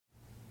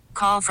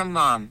Call from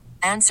mom.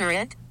 Answer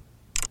it.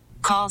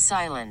 Call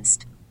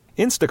silenced.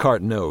 Instacart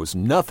knows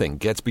nothing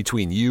gets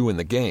between you and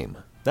the game.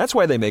 That's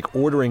why they make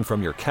ordering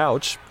from your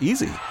couch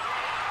easy.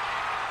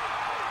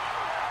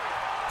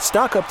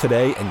 Stock up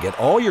today and get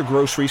all your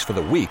groceries for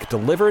the week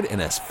delivered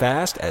in as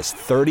fast as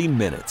 30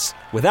 minutes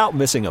without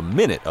missing a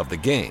minute of the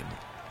game.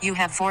 You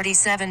have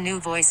 47 new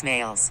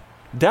voicemails.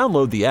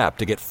 Download the app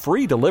to get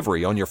free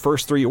delivery on your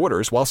first 3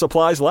 orders while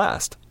supplies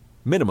last.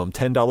 Minimum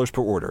 $10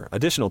 per order.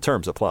 Additional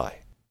terms apply.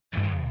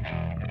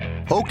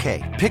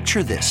 Okay,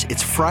 picture this.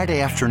 It's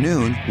Friday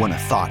afternoon when a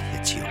thought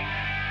hits you.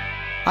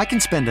 I can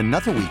spend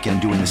another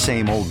weekend doing the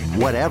same old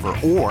whatever,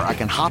 or I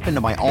can hop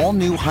into my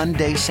all-new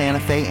Hyundai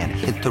Santa Fe and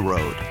hit the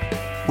road.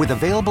 With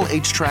available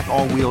H-Track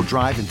all-wheel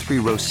drive and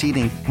 3-row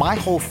seating, my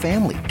whole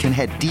family can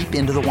head deep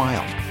into the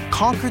wild.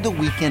 Conquer the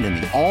weekend in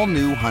the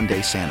all-new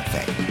Hyundai Santa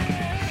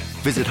Fe.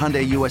 Visit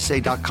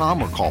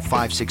HyundaiUSA.com or call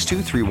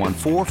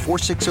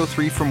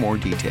 562-314-4603 for more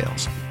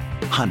details.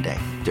 Hyundai,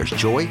 there's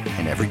joy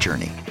in every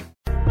journey.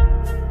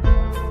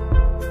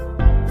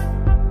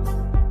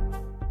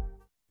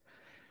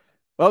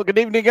 Well, good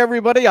evening,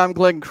 everybody. I'm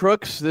Glenn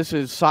Crooks. This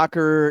is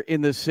Soccer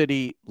in the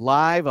City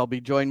Live. I'll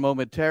be joined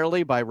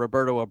momentarily by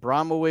Roberto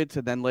Abramowitz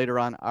and then later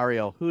on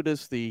Ariel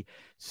Hudes, the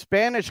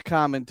Spanish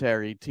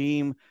commentary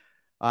team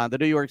on the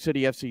New York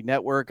City FC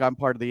Network. I'm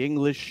part of the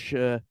English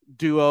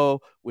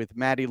duo with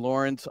Maddie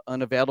Lawrence,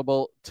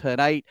 unavailable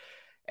tonight.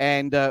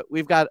 And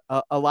we've got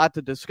a lot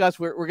to discuss.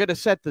 We're going to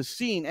set the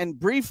scene. And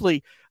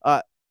briefly,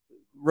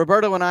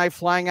 Roberto and I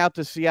flying out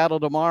to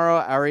Seattle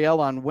tomorrow, Ariel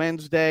on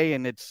Wednesday,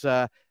 and it's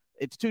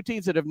two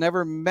teams that have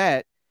never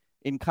met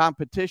in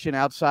competition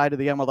outside of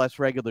the MLS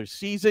regular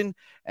season,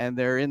 and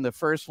they're in the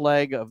first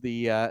leg of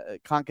the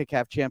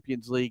CONCACAF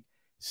Champions League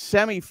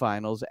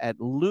semifinals at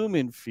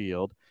Lumen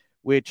Field,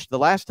 which the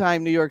last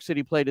time New York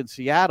City played in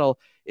Seattle,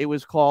 it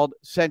was called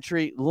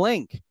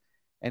CenturyLink,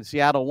 and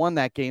Seattle won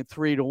that game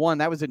 3-1.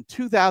 That was in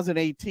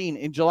 2018.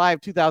 In July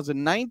of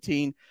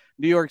 2019,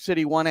 New York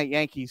City won at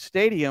Yankee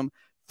Stadium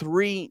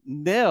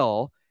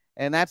 3-0,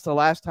 and that's the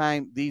last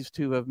time these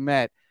two have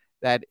met.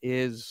 That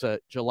is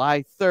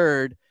July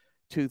 3rd,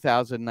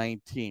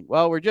 2019.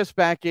 Well, we're just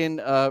back in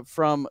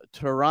from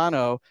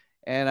Toronto,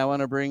 and I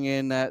want to bring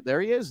in, there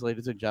he is,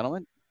 ladies and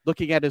gentlemen,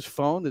 looking at his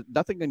phone. There's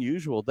nothing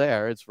unusual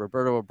there. It's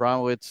Roberto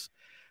Abramowitz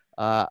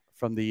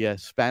from the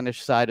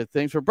Spanish side of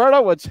things.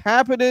 Roberto, what's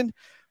happening?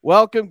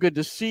 Welcome. Good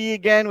to see you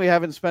again. We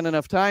haven't spent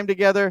enough time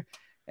together.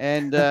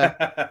 And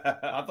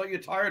I thought you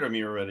were tired of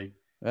me already.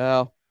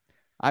 Well,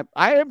 I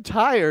am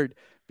tired.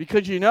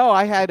 Because,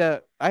 I had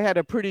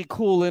a pretty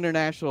cool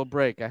international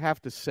break, I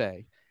have to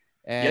say.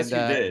 And, yes, you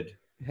did.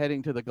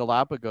 Heading to the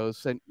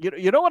Galapagos. And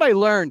you know what I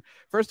learned?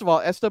 First of all,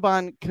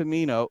 Esteban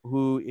Camino,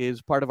 who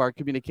is part of our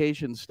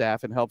communications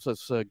staff and helps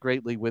us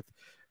greatly with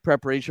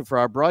preparation for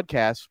our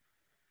broadcasts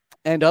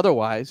and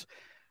otherwise,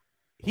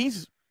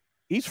 he's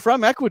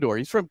from Ecuador.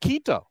 He's from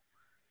Quito.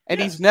 And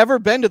he's never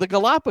been to the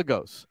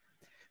Galapagos.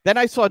 Then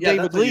I saw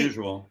David Lee.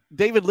 Unusual.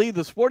 David Lee,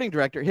 the sporting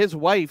director, his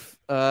wife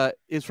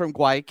is from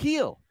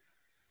Guayaquil.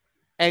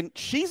 And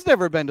she's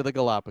never been to the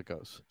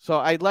Galapagos. So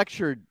I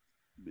lectured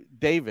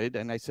David,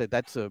 and I said,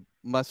 that's a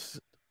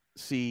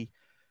must-see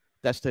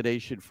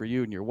destination for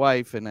you and your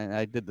wife. And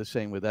I did the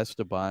same with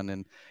Esteban,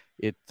 and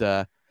it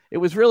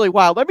was really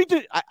wild. Let me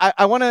do.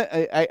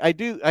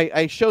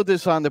 I showed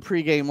this on the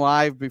pregame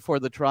live before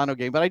the Toronto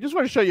game, but I just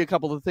want to show you a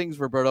couple of things,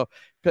 Roberto,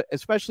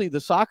 especially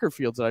the soccer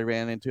fields that I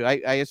ran into.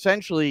 I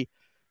essentially,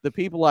 the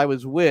people I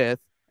was with,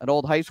 an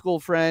old high school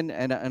friend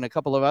and a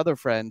couple of other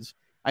friends,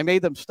 I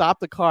made them stop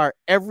the car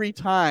every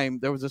time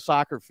there was a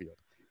soccer field.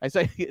 I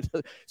say,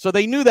 so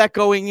they knew that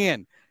going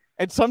in.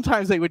 And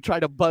sometimes they would try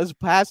to buzz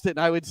past it, and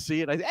I would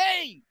see it. I say,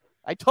 hey,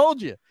 I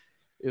told you,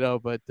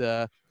 But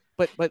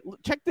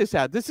check this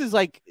out. This is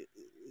like,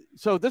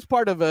 so this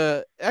part of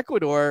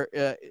Ecuador,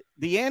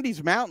 the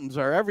Andes Mountains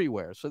are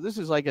everywhere. So this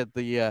is like at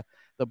the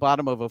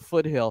bottom of a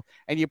foothill,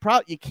 and you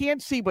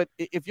can't see, but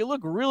if you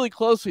look really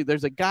closely,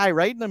 there's a guy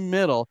right in the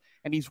middle,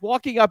 and he's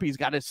walking up. He's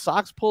got his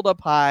socks pulled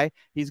up high.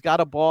 He's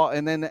got a ball,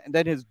 and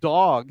then his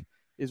dog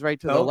is right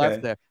to the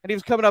left there, and he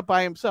was coming up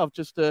by himself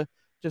just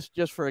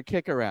for a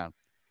kick around.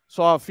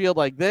 Saw a field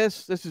like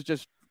this. This is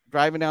just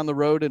driving down the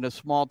road in a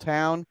small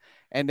town,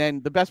 and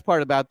then the best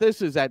part about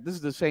this is that this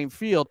is the same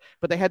field,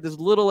 but they had this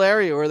little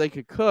area where they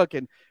could cook,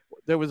 and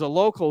there was a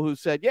local who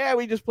said, "Yeah,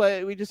 we just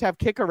have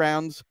kick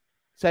arounds."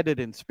 Said it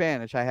in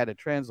Spanish. I had it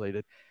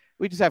translated.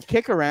 We just have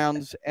kick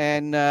arounds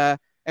and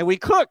we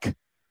cook.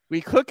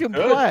 We cook and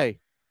play.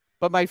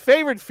 But my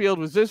favorite field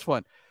was this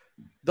one.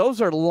 Those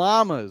are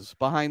llamas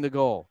behind the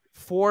goal.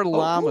 4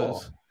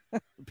 llamas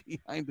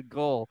behind the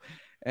goal.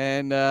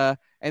 And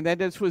then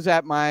this was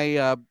at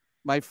my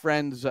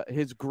friend's,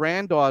 his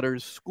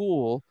granddaughter's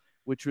school,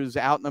 which was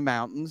out in the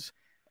mountains.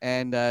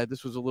 And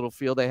this was a little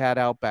field they had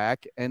out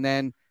back. And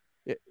then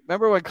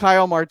remember when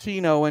Kyle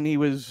Martino, when he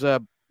was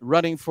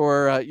running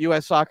for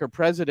U.S. soccer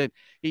president,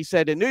 he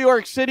said in New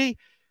York City,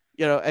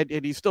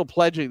 and he's still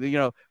pledging,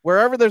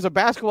 wherever there's a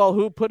basketball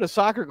hoop, put a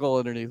soccer goal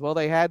underneath. Well,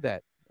 they had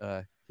that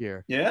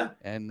here. Yeah.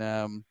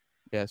 And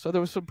so there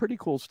was some pretty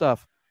cool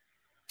stuff.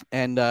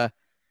 And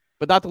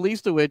but not the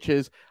least of which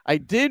is I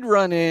did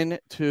run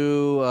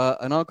into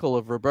an uncle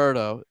of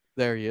Roberto.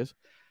 There he is.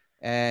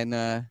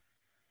 And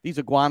these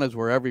iguanas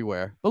were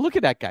everywhere. But look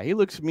at that guy. He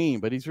looks mean,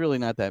 but he's really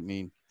not that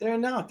mean. They're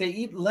not. They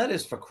eat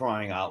lettuce, for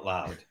crying out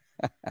loud.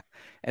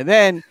 And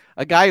then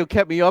a guy who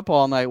kept me up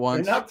all night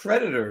once. They're not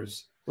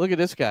predators. Look at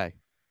this guy.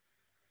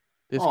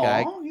 This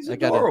guy. He's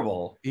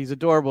adorable. He's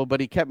adorable,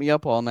 but he kept me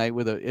up all night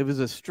with it was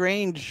a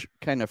strange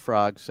kind of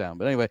frog sound.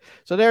 But anyway,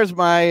 so there's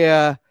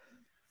my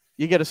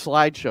you get a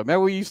slideshow.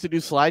 Remember we used to do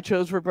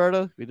slideshows,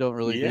 Roberto? We don't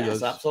really do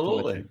those. Yes,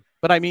 absolutely.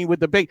 But I mean, with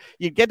the big,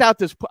 you get out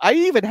this. I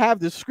even have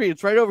this screen.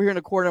 It's right over here in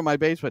the corner of my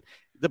basement.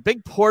 The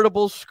big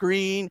portable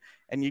screen,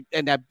 and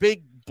that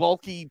big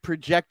bulky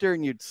projector,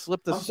 and you'd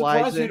slip the slides.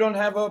 I'm surprised you don't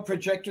have a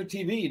projector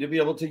TV to be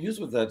able to use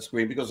with that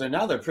screen, because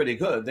now they're pretty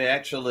good. They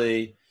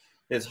actually,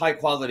 it's high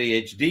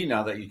quality HD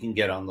now that you can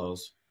get on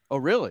those. Oh,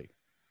 really?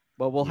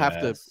 Well, we'll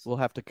have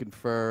to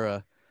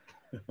confer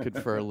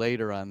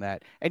later on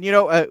that. And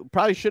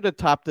probably should have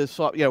topped this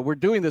off. We're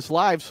doing this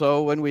live,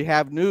 so when we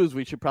have news,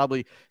 we should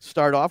probably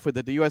start off with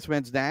it. The U.S.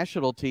 men's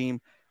national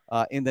team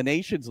in the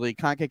Nations League,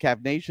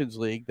 CONCACAF Nations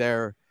League,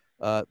 their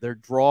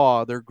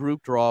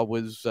group draw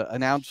was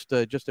announced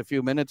just a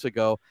few minutes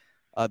ago.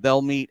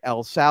 They'll meet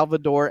El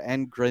Salvador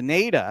and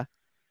Grenada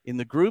in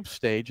the group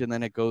stage, and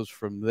then it goes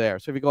from there.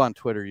 So if you go on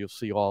Twitter, you'll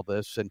see all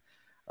this. And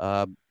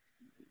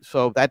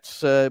so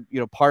that's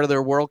part of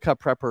their World Cup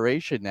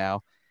preparation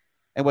now.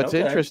 And what's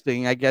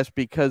interesting, I guess,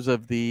 because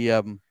of the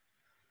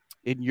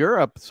in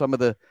Europe, some of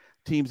the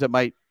teams that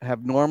might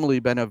have normally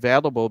been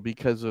available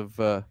because of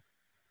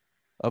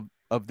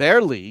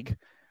their league,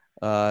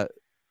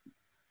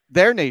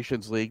 their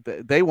Nations League,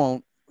 they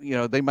won't.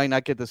 They might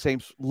not get the same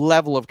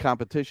level of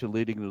competition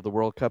leading to the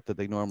World Cup that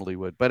they normally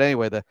would. But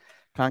anyway, the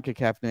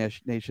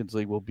CONCACAF Nations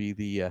League will be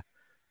the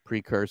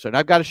precursor. And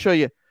I've got to show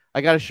you.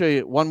 I got to show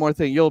you one more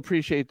thing. You'll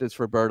appreciate this,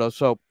 Roberto.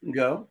 So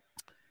go.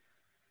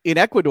 In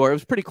Ecuador, it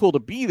was pretty cool to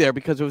be there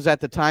because it was at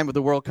the time of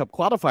the World Cup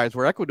qualifiers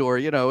where Ecuador,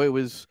 it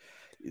was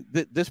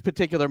this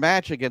particular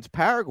match against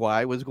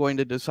Paraguay was going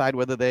to decide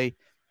whether they,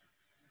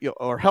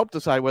 or help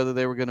decide whether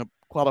they were going to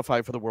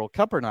qualify for the World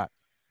Cup or not.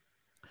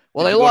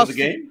 Well, they lost the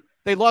game.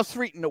 They lost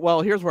 3.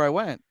 Well, here's where I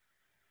went.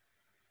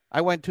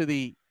 I went to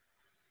the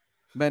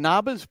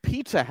Menaba's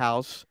Pizza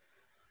House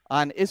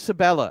on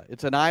Isabela.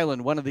 It's an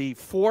island, one of the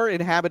 4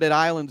 inhabited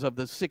islands of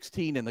the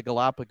 16 in the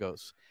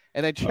Galapagos.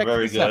 And then check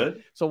this out.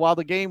 So while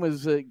the game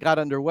got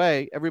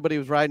underway, everybody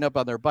was riding up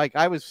on their bike.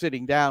 I was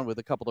sitting down with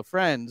a couple of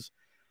friends,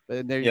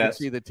 and there you can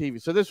see the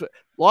TV. So this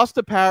lost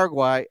to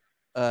Paraguay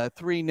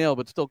 3-0,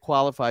 but still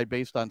qualified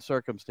based on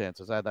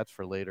circumstances. That's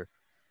for later.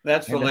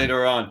 That's for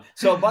later on.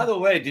 So, by the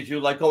way, did you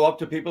go up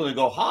to people and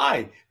go,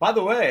 "Hi, by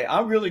the way,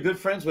 I'm really good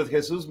friends with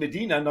Jesus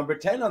Medina, number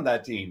 10 on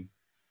that team"?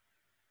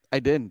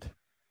 I didn't.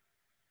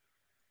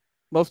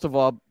 Most of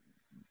all,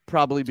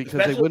 probably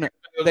because they wouldn't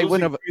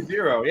have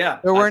 3-0. Yeah.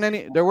 There weren't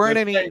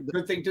any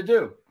good thing to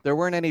do. There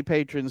weren't any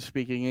patrons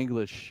speaking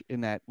English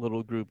in that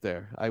little group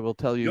there. I will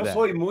tell you that. Yo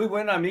soy muy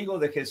buen amigo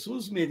de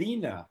Jesus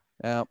Medina.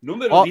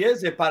 Número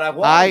 10 de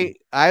Paraguay.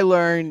 I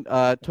learned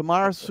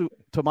tomar su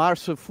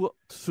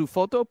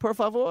foto, por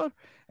favor.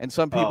 And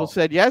some people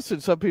said yes,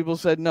 and some people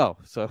said no.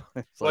 So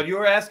you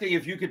were asking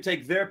if you could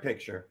take their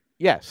picture.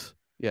 Yes.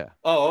 Yeah.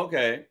 Oh,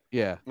 okay.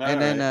 Yeah.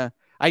 Then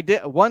I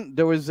did one.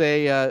 There was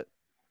a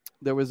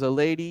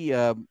lady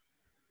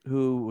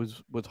who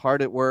was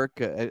hard at work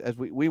as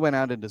we went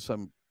out into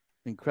some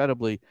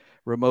incredibly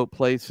remote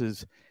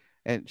places,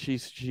 and she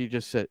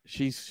just said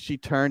she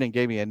turned and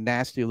gave me a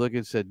nasty look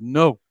and said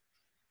no.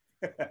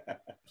 I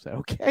said,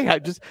 okay,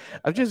 I'm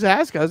just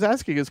asking. I was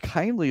asking as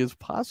kindly as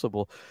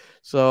possible.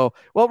 So,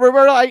 well,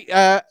 Roberto,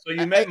 so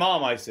you met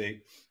Mom, I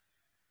see.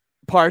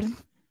 Pardon?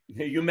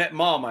 You met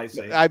Mom, I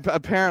see.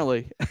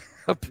 Apparently.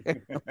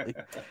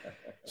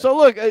 So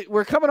look,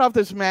 we're coming off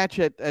this match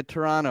at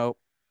Toronto,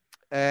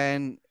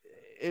 and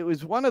it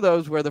was one of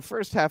those where the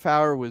first half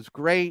hour was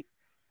great.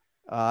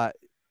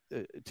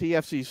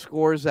 TFC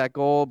scores that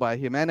goal by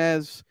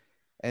Jimenez,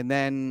 and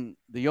then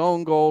the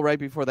own goal right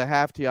before the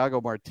half,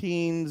 Thiago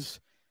Martins.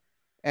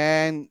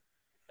 And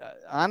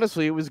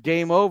honestly, it was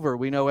game over.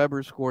 We know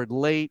Eber scored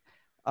late.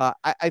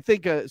 I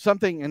think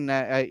something in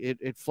that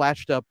it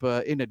flashed up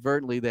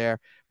inadvertently there.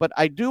 But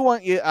I do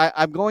want you.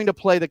 I'm going to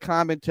play the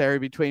commentary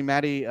between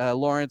Matty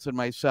Lawrence and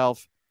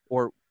myself,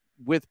 or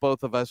with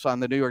both of us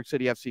on the New York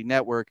City FC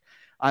Network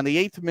on the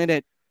 8th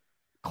minute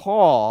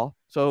call.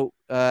 So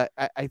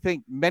I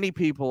think many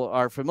people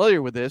are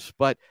familiar with this,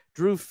 but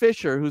Drew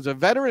Fisher, who's a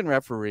veteran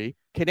referee,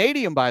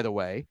 Canadian, by the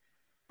way.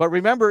 But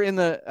remember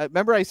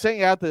remember I sent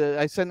you out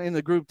I sent in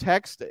the group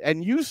text,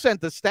 and you sent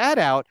the stat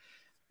out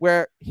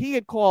where he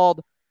had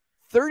called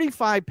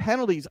 35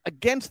 penalties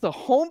against the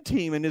home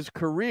team in his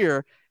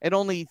career and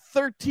only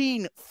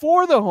 13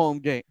 for the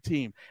home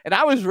team. And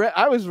I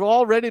was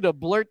all ready to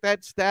blurt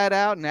that stat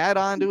out and add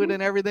on to it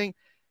and everything.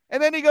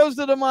 And then he goes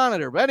to the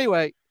monitor. But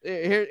anyway,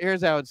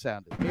 here's how it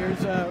sounded.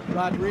 Here's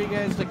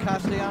Rodriguez to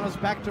Castellanos,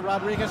 back to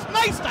Rodriguez.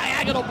 Nice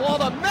diagonal ball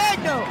to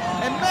Magno.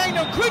 And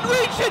Magno could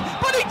reach it,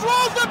 but he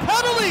draws the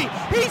penalty.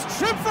 He's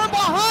tripped from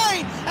behind.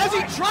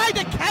 because he tried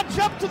to catch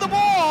up to the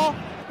ball.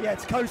 Yeah,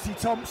 it's Kosi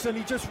Thompson.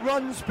 He just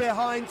runs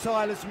behind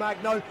Tylus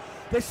Magno.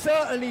 There's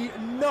certainly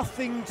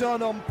nothing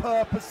done on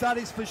purpose, that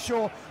is for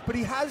sure. But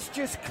he has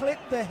just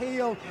clipped the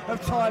heel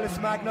of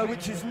Tylus Magno,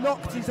 which has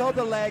knocked his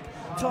other leg,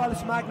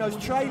 Tylus Magno's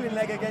trailing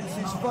leg, against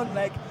his front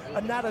leg,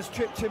 and that has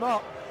tripped him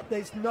up.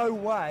 There's no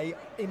way,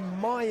 in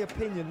my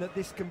opinion, that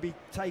this can be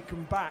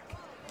taken back.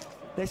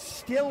 They're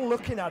still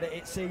looking at it,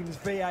 it seems,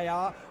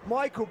 VAR.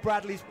 Michael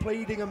Bradley's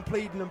pleading and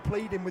pleading and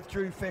pleading with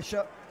Drew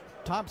Fisher.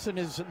 Thompson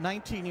is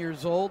 19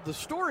 years old. The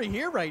story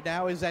here right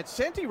now is that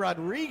Santi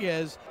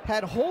Rodriguez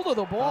had hold of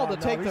the ball to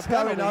take the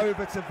penalty. He's going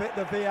over to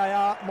the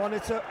VAR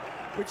monitor,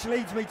 which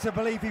leads me to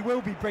believe he will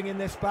be bringing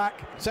this back.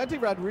 Santi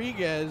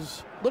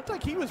Rodriguez looked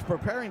like he was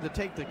preparing to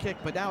take the kick,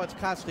 but now it's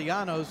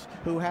Castellanos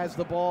who has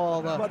the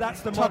ball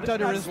tucked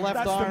under his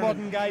left arm. That's the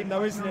modern game,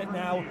 though, isn't it,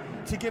 now,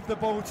 to give the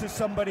ball to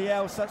somebody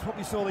else. That's what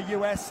we saw the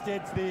US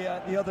did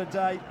the other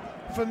day.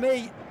 For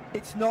me,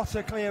 it's not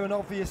a clear and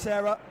obvious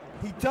error.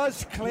 He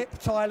does clip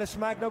Tylus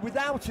Magno.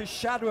 Without a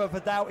shadow of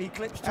a doubt, he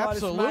clips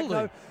Tylus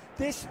Magno.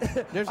 There's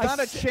not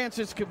a chance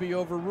this could be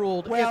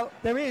overruled. Well,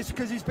 there is,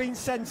 because he's been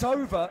sent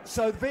over,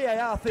 so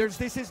VAR thinks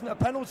this isn't a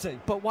penalty.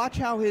 But watch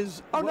how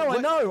his... I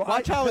know.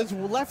 Watch how his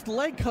left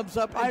leg comes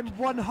up. I'm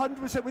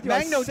 100% with you.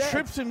 Magno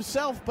trips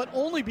himself, but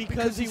only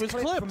because he was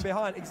clipped from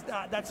behind.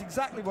 That's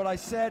exactly what I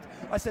said.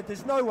 I said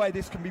there's no way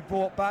this can be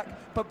brought back,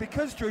 but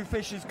because Drew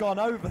Fisher's gone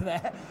over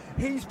there,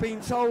 he's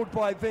been told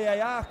by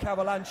VAR,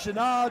 Caroline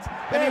Chenard.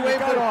 And he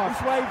waved it off.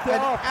 He's waved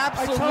it off.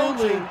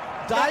 Absolutely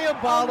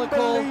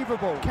diabolical.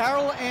 Unbelievable.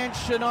 Carol Ann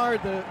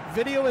Chenard, the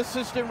video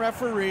assistant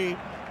referee,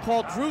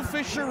 called Drew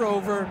Fisher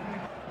over.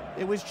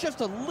 It was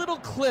just a little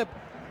clip.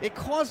 It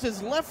caused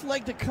his left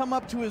leg to come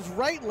up to his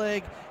right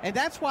leg, and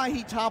that's why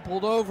he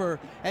toppled over.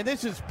 And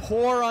this is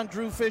poor on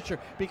Drew Fisher,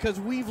 because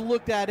we've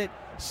looked at it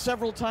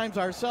several times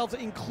ourselves,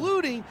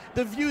 including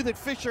the view that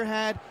Fisher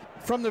had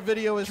from the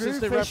video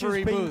assistant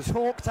referee booth. Drew Fisher's been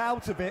talked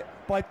out of it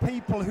by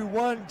people who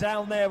weren't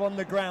down there on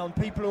the ground,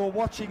 people who were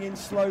watching in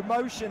slow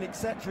motion,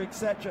 etc.,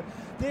 etc.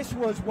 This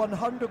was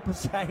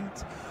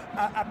 100%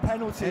 a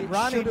penalty. And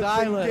Ronnie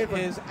Deila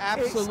is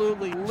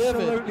absolutely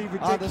livid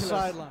on the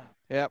sideline.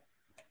 Yep.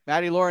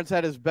 Matty Lawrence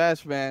had his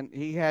best, man.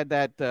 He had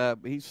that,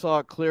 he saw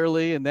it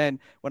clearly, and then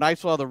when I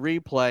saw the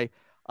replay,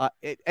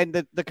 and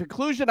the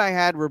conclusion I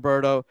had,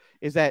 Roberto,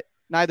 is that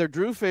neither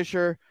Drew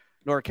Fisher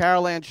nor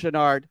Carol Ann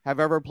Chenard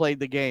have ever played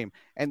the game.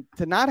 And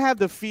to not have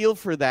the feel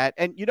for that,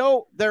 and, you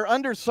know, they're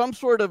under some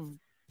sort of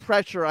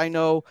pressure, I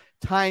know,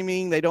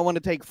 timing. They don't want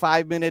to take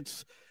 5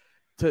 minutes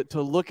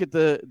to look at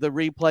the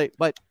replay,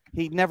 but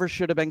he never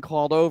should have been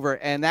called over,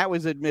 and that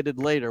was admitted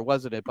later,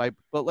 wasn't it?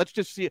 But let's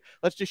just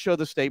show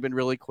the statement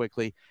really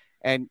quickly.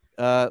 And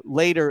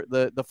later,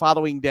 the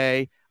following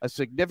day, a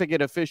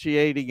significant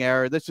officiating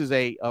error. This is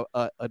an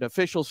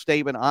official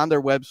statement on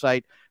their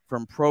website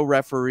from pro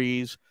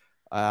referees,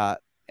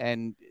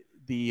 and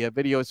the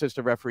video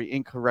assistant referee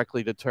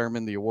incorrectly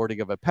determined the awarding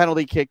of a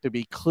penalty kick to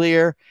be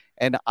clear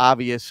and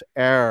obvious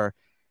error.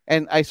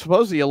 And I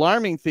suppose the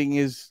alarming thing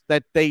is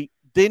that they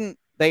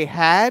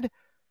had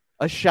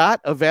a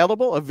shot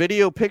available, a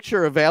video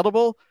picture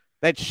available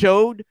that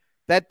showed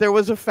that there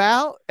was a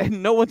foul,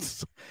 and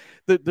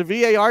the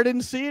VAR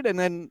didn't see it, and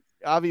then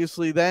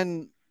obviously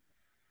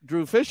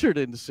Drew Fisher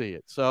didn't see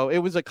it. So it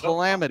was a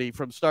calamity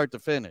from start to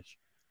finish.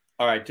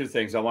 All right, two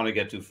things I want to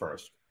get to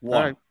first.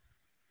 One,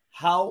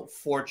 how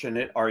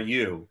fortunate are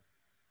you,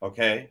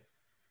 okay,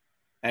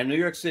 and New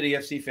York City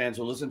FC fans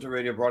who listen to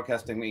radio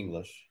broadcasting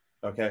English,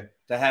 okay,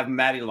 to have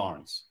Matty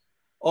Lawrence.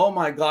 Oh,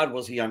 my God,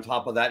 was he on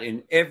top of that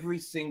in every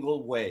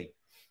single way,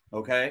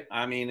 okay?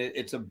 I mean,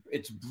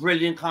 it's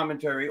brilliant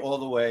commentary all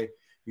the way.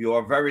 You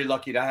are very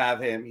lucky to have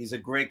him. He's a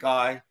great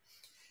guy.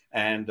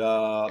 And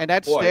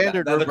that's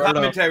standard, the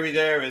commentary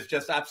there is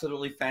just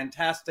absolutely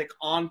fantastic,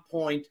 on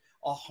point,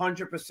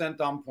 100%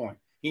 on point.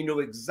 He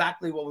knew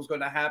exactly what was going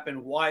to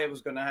happen, why it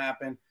was going to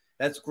happen.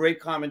 That's great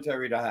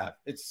commentary to have.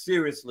 It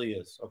seriously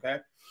is, okay?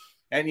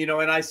 And, you know,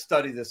 and I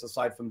study this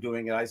aside from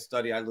doing it. I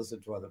listen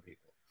to other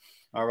people.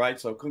 All right,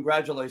 so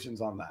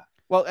congratulations on that.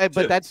 Well,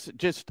 but that's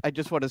just, I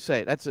just want to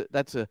say,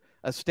 that's a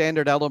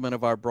standard element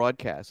of our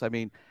broadcast. I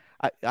mean,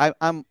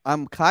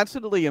 I'm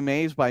constantly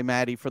amazed by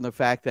Matty from the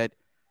fact that,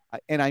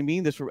 and I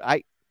mean this,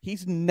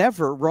 he's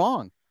never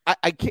wrong.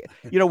 I can't,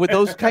 you know, with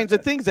those kinds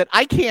of things that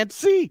I can't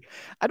see.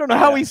 I don't know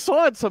how he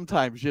saw it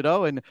sometimes, you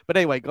know. But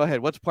anyway, go ahead.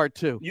 What's part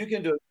two? You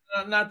can do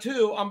it. Now,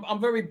 two, I'm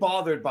very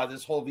bothered by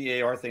this whole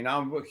VAR thing. Now,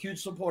 I'm a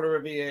huge supporter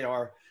of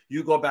VAR.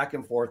 You go back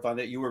and forth on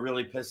it. You were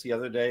really pissed the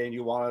other day, and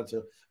you wanted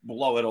to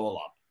blow it all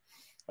up.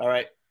 All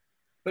right.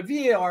 But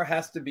VAR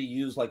has to be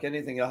used like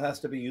anything else, has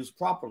to be used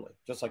properly.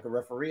 Just like a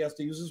referee has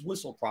to use his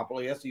whistle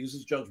properly, he has to use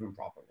his judgment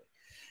properly.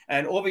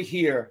 And over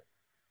here,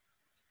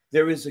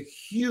 there is a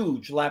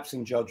huge lapse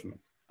in judgment.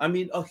 I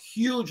mean, a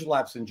huge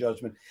lapse in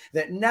judgment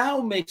that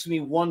now makes me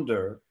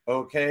wonder,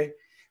 okay,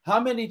 how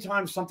many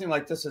times something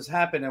like this has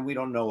happened and we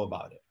don't know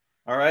about it.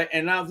 All right.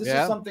 And now this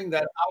is something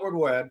that Howard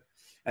Webb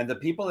and the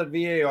people at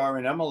VAR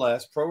and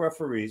MLS, pro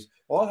referees,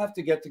 all have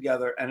to get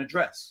together and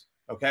address.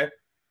 Okay.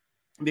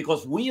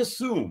 because we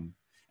assume,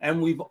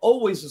 and we've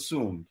always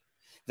assumed,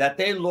 that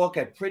they look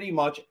at they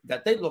look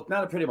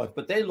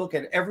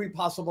at every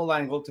possible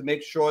angle to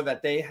make sure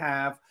that they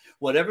have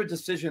whatever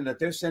decision that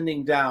they're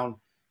sending down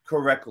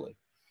correctly.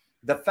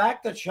 The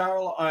fact that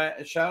Caroline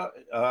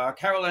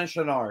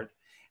Chenard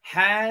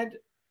had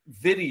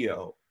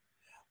video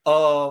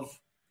of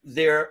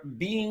there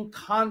being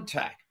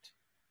contact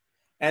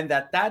and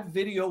that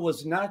video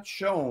was not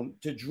shown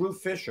to Drew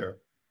Fisher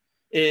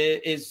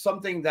is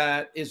something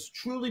that is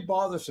truly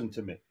bothersome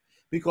to me.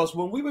 Because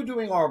when we were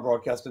doing our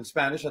broadcast in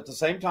Spanish at the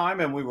same time,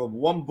 and we were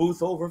one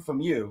booth over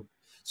from you,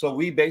 so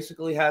we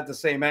basically had the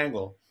same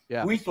angle,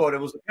 we thought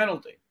it was a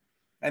penalty.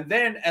 And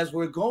then as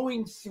we're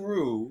going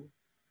through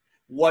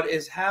what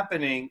is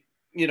happening,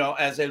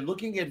 as they're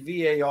looking at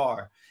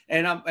VAR,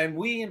 and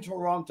we in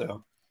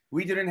Toronto,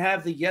 we didn't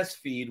have the Yes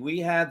feed. We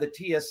had the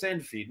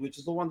TSN feed, which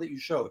is the one that you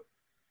showed.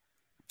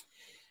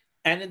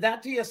 And in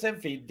that TSN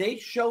feed, they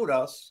showed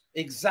us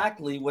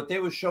exactly what they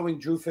were showing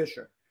Drew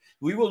Fisher.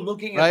 We were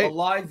looking at the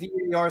live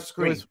VAR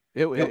screen.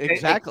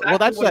 Exactly. Well,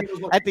 that's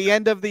at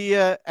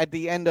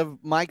the end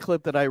of my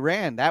clip that I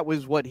ran. That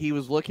was what he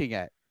was looking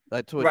at.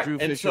 That's what Drew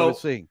Fisher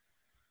was seeing.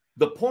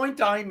 The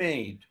point I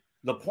made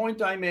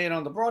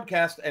on the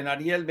broadcast, and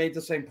Ariel made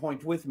the same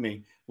point with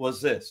me,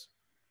 was this: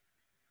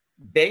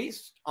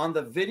 based on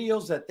the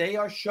videos that they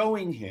are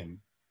showing him,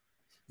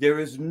 there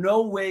is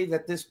no way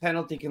that this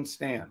penalty can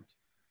stand.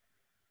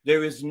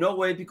 There is no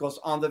way, because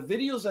on the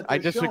videos that I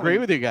disagree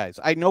with you guys.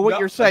 I know what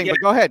you're saying, but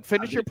go ahead,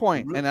 finish your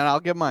point, and then I'll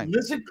give mine.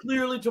 Listen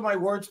clearly to my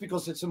words,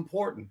 because it's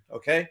important,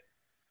 okay?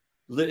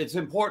 It's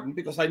important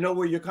because I know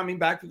where you're coming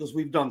back, because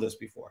we've done this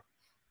before.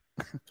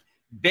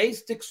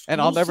 Based exclusively,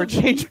 and I'll never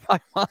change my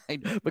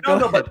mind. But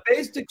but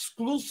based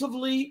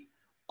exclusively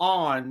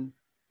on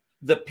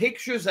the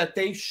pictures that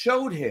they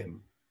showed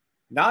him,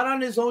 not on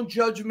his own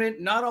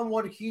judgment, not on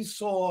what he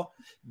saw,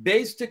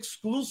 based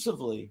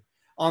exclusively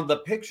on the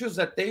pictures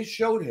that they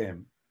showed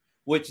him,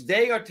 which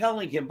they are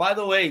telling him, by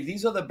the way,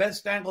 these are the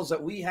best angles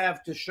that we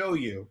have to show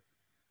you,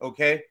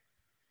 okay?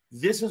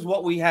 This is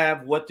what we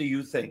have. What do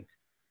you think?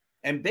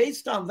 And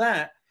based on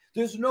that,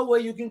 there's no way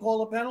you can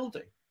call a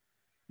penalty.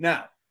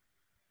 Now,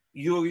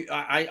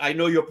 I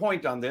know your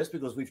point on this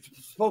because we've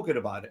spoken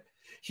about it.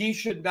 He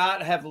should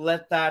not have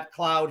let that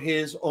cloud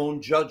his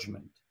own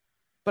judgment.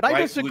 But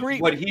I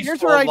disagree. What he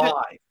saw live.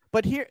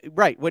 But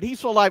what he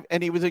saw live,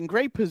 and he was in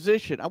great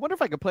position. I wonder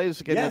if I could play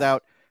this again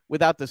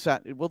without the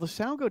sound. Will the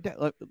sound go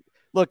down?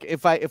 Look,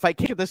 if I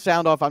kick the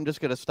sound off, I'm just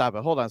going to stop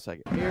it. Hold on a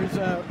second. Here's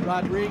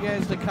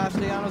Rodriguez to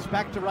Castellanos,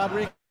 back to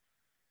Rodriguez.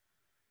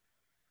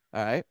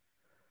 All right.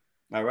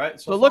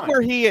 So look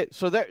where he is.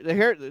 So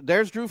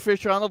there's Drew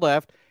Fisher on the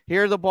left.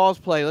 Here the balls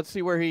play. Let's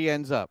see where he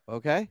ends up.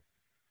 Okay.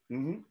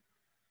 Mm-hmm.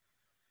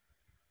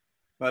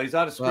 Well, he's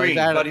out of screen,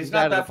 but he's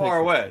not that far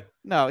away.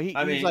 No, he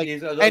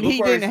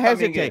didn't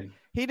hesitate.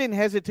 He didn't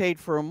hesitate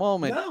for a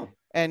moment. No.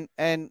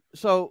 And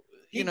so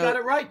he got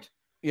it right.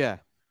 Yeah.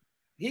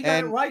 He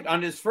got it right.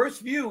 On his first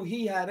view,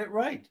 he had it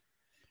right.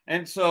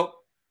 And so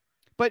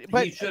but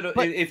he should have,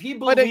 if he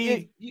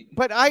believed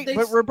but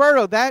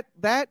Roberto, that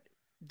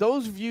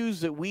those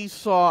views that we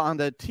saw on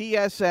the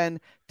TSN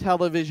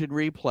television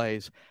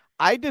replays,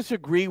 I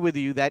disagree with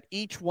you that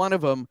each one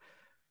of them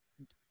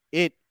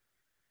it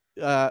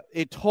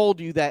told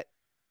you that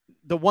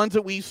the ones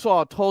that we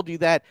saw told you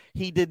that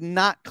he did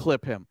not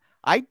clip him.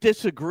 I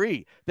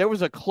disagree. There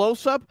was a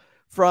close-up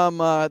from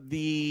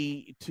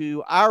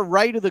to our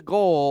right of the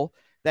goal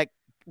that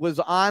was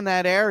on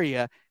that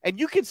area, and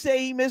you could say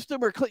he missed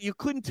him or you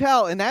couldn't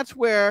tell, and that's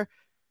where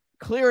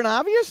clear and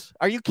obvious.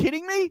 Are you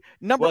kidding me?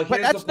 But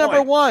that's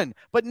number one.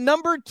 But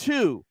number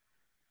two,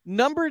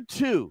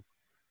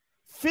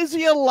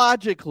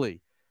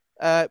 physiologically,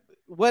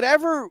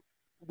 whatever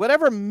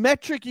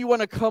metric you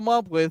want to come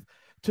up with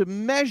to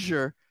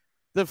measure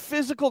the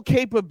physical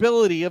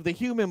capability of the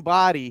human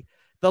body,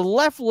 the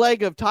left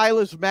leg of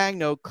Talles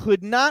Magno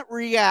could not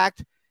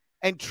react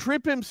and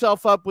trip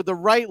himself up with the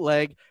right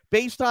leg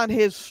based on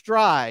his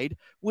stride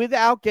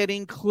without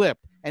getting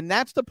clipped. And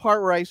that's the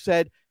part where I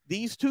said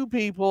these two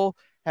people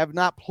have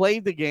not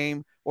played the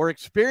game or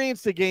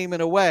experienced the game in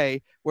a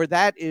way where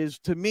that is,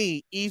 to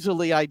me,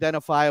 easily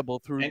identifiable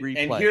through replay.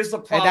 And here's the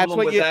problem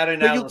with that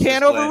analysis. But you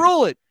can't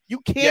overrule it.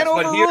 You can't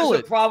overrule it. But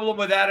here's the problem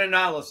with that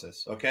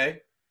analysis, okay?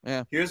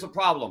 Yeah. Here's the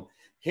problem.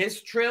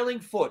 His trailing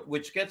foot,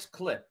 which gets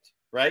clipped,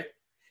 right,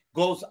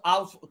 goes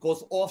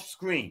off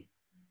screen.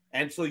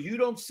 And so you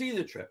don't see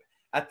the trip.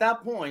 At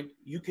that point,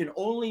 you can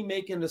only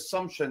make an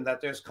assumption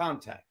that there's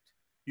contact.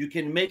 You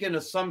can make an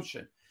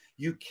assumption.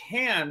 You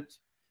can't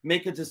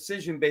make a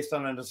decision based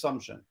on an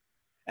assumption.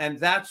 And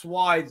that's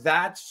why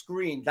that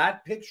screen,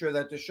 that picture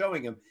that they're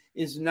showing him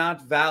is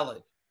not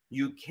valid.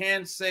 You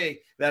can't say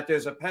that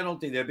there's a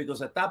penalty there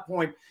because at that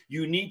point,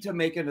 you need to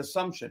make an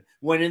assumption.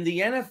 When in the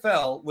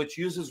NFL, which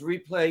uses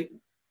replay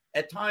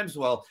at times,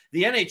 well,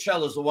 the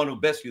NHL is the one who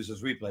best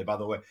uses replay, by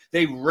the way.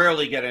 They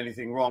rarely get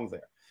anything wrong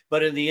there.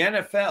 But in the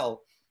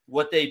NFL,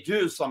 what they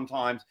do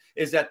sometimes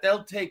is that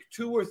they'll take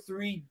 2 or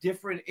 3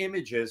 different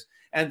images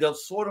and they'll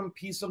sort them,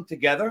 piece them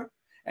together.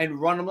 and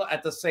run them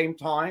at the same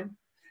time.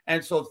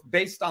 And so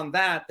based on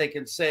that, they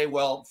can say,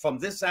 well, from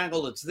this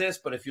angle, it's this.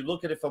 But if you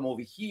look at it from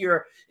over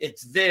here,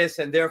 it's this.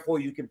 And therefore,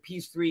 you can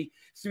piece three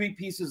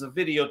pieces of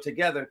video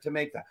together to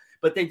make that.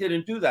 But they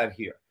didn't do that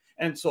here.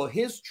 And so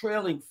his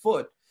trailing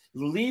foot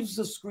leaves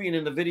the screen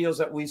in the videos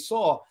that we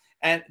saw.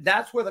 And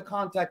that's where the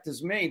contact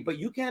is made. But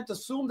you can't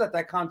assume that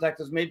that contact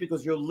is made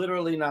because you're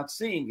literally not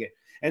seeing it.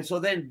 And so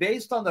then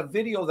based on the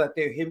video that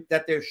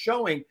they're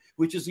showing,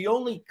 which is the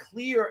only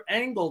clear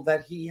angle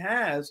that he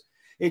has,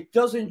 it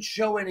doesn't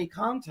show any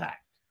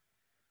contact.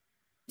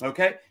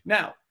 Okay.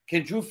 Now,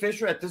 can Drew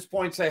Fisher at this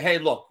point say, hey,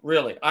 look,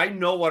 really, I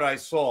know what I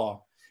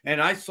saw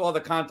and I saw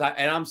the contact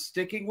and I'm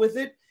sticking with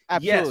it?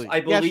 Absolutely. Yes, I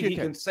believe he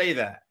can say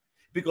that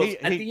because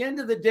at the end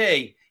of the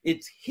day,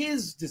 it's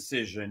his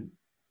decision.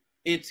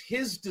 It's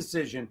his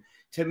decision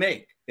to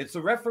make. It's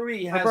the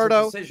referee has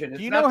Roberto, a decision. It's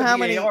do you not know the how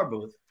VAR many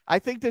booth. I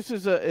think this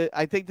is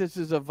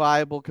a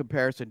viable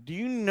comparison. Do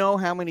you know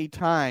how many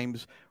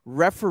times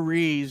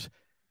referees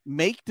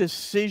make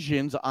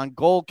decisions on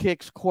goal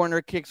kicks,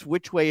 corner kicks,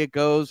 which way it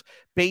goes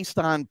based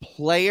on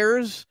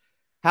players,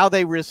 how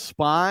they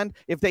respond?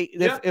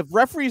 If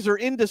referees are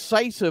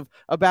indecisive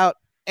about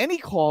any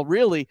call,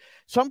 really,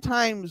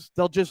 sometimes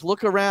they'll just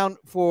look around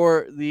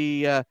for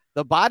the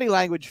body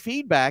language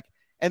feedback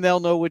and they'll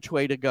know which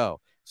way to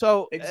go.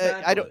 So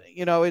exactly. I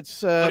don't,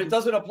 it's but it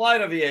doesn't apply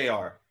to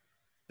VAR.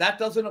 That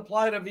doesn't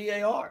apply to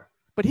VAR.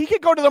 But he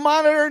could go to the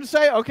monitor and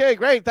say, okay,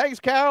 great. Thanks,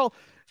 Carol.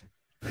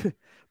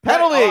 Penalty.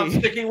 Right, I'm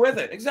sticking with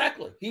it.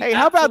 Exactly. Hey,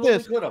 how about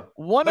this?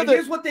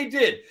 Here's what they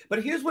did.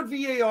 But here's what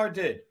VAR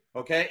did.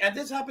 Okay. And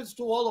this happens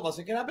to all of us.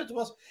 It can happen to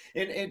us.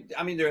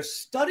 I mean, there are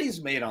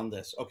studies made on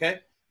this. Okay.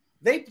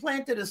 They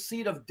planted a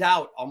seed of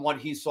doubt on what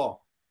he saw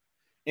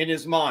in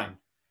his mind.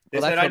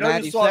 They said, I know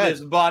you saw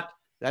this, but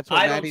that's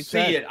what I Maddie don't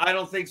said. see it. I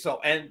don't think so.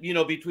 And,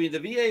 between the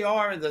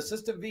VAR and the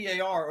system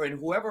VAR and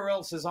whoever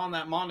else is on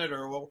that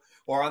monitor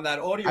or on that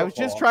audio I was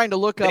call, just trying to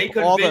look up they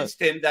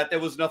convinced him that there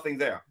was nothing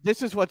there.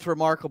 This is what's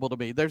remarkable to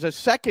me.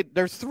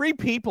 There's three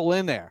people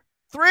in there.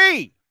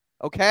 Three.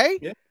 Okay?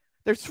 Yeah.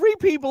 There's three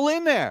people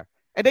in there.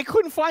 And they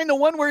couldn't find the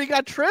one where he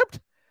got tripped?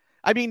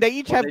 I mean, they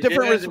each have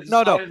different.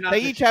 They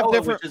each have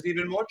different. Which is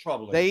even more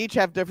troubling. They each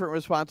have different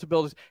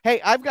responsibilities.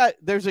 Hey,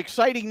 there's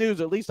exciting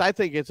news. At least I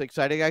think it's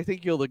exciting. I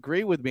think you'll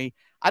agree with me.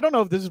 I don't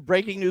know if this is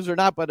breaking news or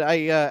not, but I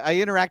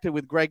interacted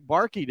with Greg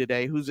Barkey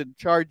today, who's in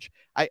charge.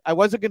 I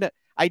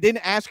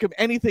didn't ask him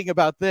anything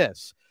about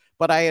this,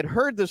 but I had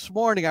heard this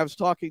morning. I was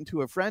talking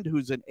to a friend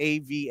who's an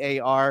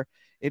AVAR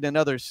in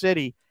another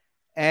city,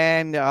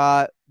 and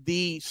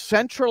the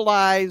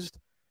centralized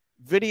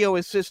video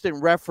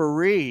assistant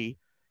referee.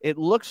 It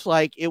looks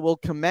like it will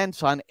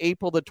commence on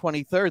April the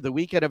 23rd, the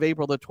weekend of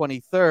April the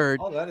 23rd.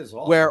 Oh, that is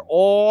awesome. Where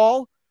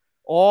all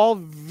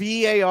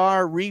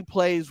VAR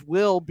replays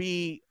will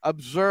be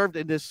observed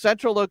in this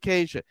central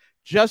location,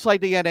 just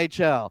like the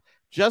NHL,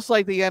 just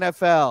like the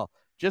NFL,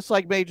 just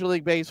like Major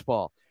League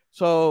Baseball.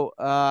 So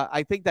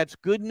I think that's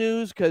good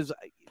news because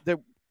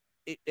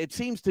it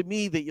seems to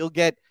me that you'll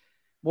get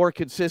more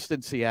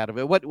consistency out of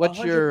it. What's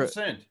 100%. your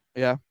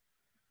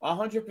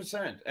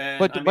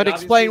 100%. But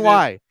explain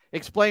why.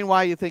 Explain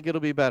why you think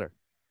it'll be better.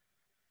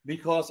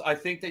 Because I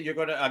think that you're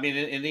going to,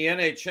 in the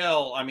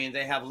NHL,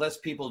 they have less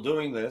people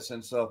doing this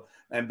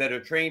and better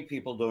trained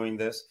people doing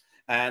this.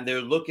 And they're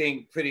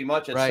looking pretty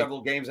much at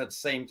several games at the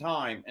same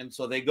time. And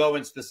so they go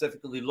and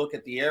specifically look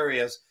at the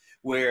areas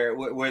where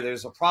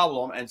there's a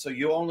problem. And so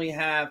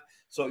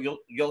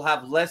you'll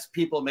have less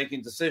people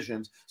making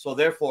decisions. So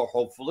therefore,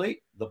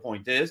 hopefully, the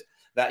point is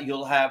that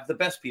you'll have the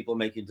best people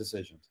making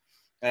decisions.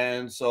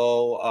 And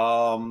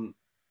so,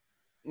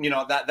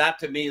 that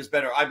to me is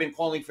better. I've been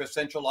calling for a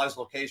centralized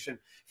location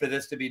for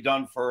this to be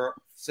done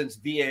since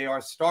VAR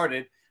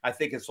started. I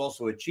think it's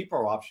also a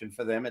cheaper option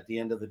for them at the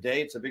end of the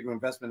day. It's a bigger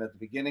investment at the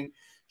beginning,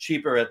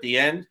 cheaper at the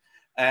end.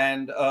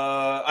 And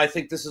I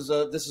think this is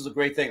a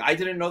great thing. I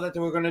didn't know that they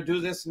were going to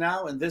do this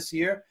now and this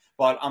year,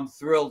 but I'm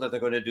thrilled that they're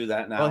going to do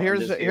that now. Well,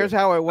 here's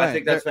how it went. I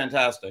think that's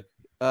fantastic.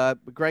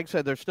 Greg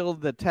said they're still in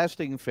the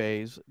testing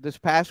phase. This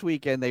past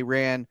weekend, they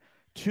ran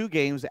 2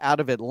 games out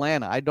of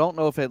Atlanta. I don't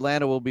know if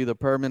Atlanta will be the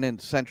permanent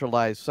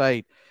centralized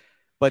site,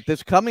 but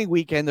this coming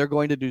weekend, they're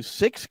going to do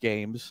 6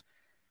 games.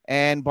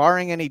 And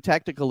barring any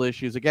technical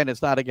issues, again,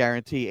 it's not a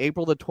guarantee.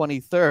 April the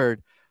 23rd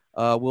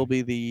will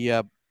be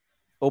the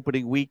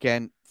opening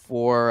weekend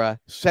for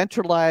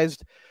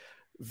centralized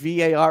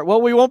VAR.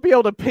 Well, we won't be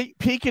able to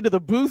peek into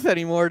the booth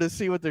anymore to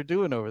see what they're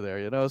doing over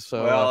there,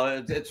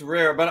 So it's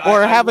rare, but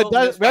I will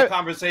miss my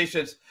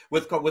conversations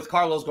with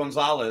Carlos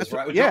Gonzalez,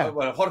 right?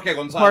 Jorge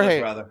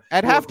Gonzalez, rather.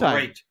 At halftime.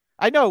 Great.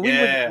 I know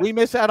we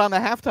miss out on the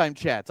halftime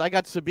chats. I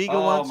got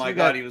Sabiga once. Oh my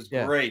God, he was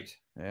great.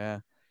 Yeah.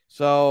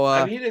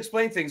 So he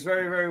explained things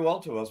very, very well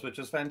to us, which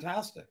is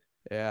fantastic.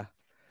 Yeah.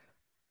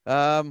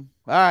 All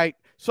right.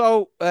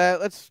 So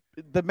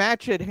the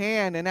match at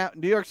hand, and now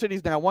New York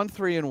City's now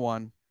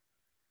 1-3-1.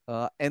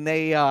 And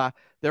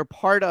they're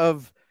part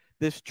of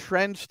this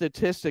trend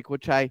statistic,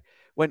 which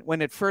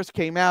when it first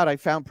came out, I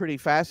found pretty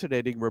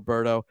fascinating,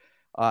 Roberto.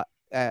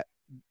 The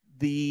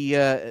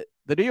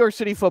New York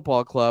City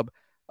Football Club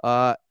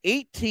 8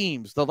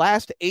 teams, the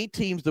last 8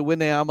 teams to win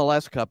the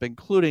MLS Cup,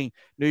 including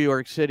New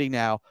York City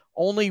now,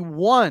 only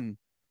one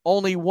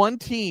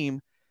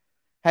team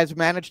has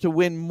managed to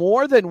win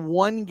more than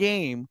one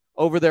game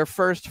over their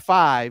first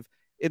 5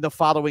 in the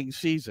following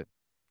season.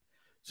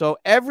 So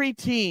every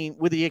team,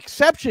 with the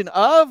exception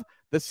of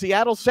the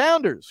Seattle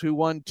Sounders, who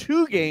won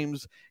 2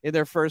 games in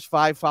their first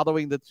 5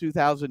 following the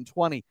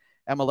 2020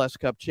 MLS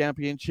Cup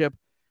championship.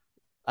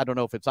 I don't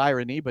know if it's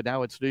irony, but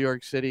now it's New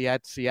York City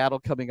at Seattle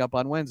coming up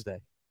on Wednesday.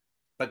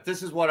 But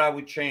this is what I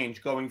would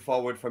change going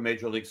forward for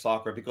Major League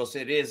Soccer, because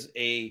it is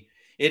a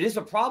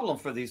problem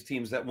for these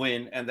teams that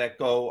win and that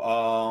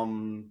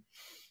go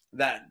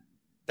that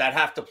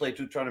have to play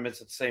 2 tournaments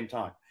at the same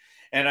time.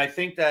 And I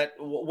think that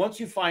once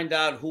you find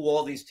out who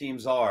all these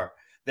teams are,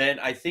 then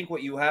I think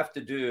what you have to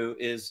do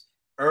is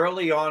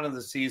early on in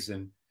the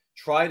season,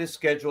 try to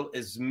schedule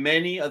as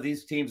many of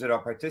these teams that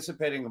are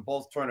participating in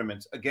both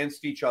tournaments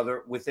against each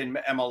other within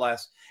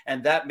MLS.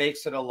 And that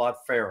makes it a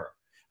lot fairer.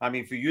 I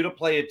mean, for you to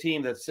play a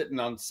team that's sitting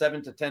on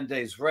 7 to 10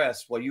 days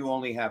rest while you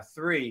only have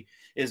 3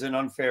 is an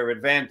unfair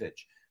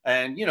advantage.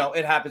 And,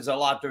 it happens a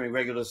lot during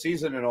regular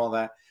season and all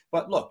that.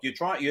 But look,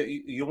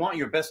 you want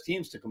your best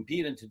teams to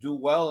compete and to do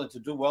well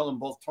in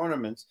both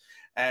tournaments.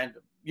 And,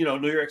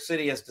 New York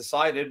City has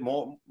decided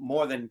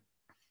more than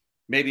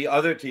maybe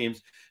other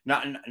teams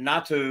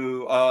not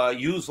to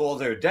use all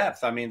their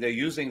depth. I mean, they're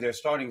using their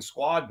starting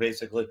squad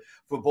basically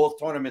for both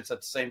tournaments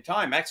at the same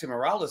time. Maxi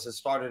Morales has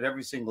started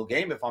every single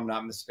game, if I'm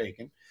not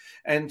mistaken.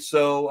 And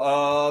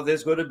so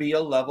there's going to be a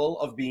level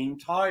of being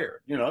tired.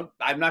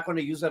 I'm not going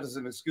to use that as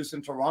an excuse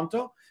in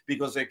Toronto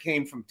because they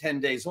came from 10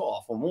 days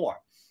off or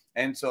more.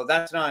 And so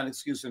that's not an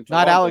excuse in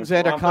Toronto. Not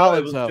Alexander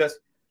Collins, though.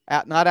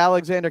 Not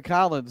Alexander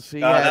Collins.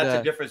 That's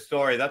a different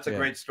story. That's a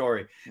great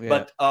story.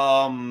 Yeah.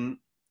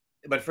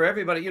 But for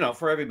everybody,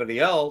 for everybody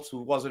else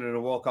who wasn't in a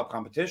World Cup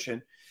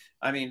competition,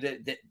 I mean,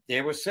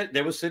 they were sitting,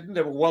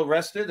 they were well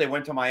rested. They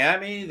went to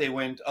Miami, they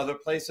went other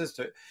places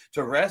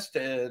to rest.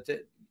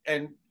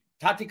 And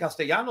Tati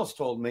Castellanos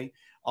told me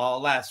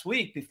last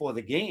week before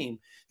the game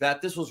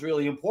that this was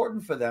really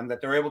important for them, that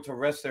they're able to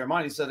rest their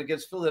mind. He said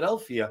against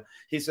Philadelphia,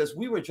 he says,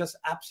 we were just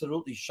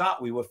absolutely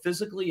shot. We were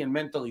physically and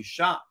mentally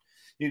shot.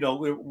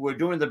 We're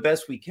doing the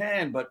best we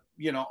can, but,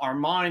 our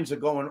minds are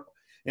going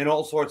in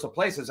all sorts of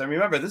places. And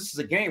remember, this is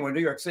a game where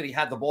New York City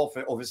had the ball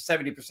for over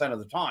 70% of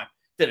the time.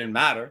 Didn't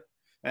matter.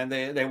 And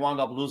they wound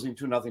up losing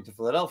 2-0 to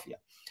Philadelphia.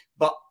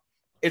 But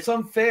it's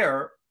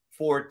unfair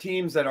for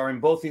teams that are in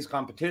both these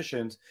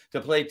competitions to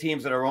play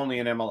teams that are only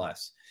in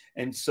MLS.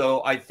 And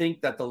so I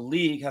think that the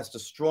league has to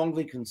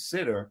strongly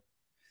consider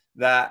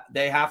that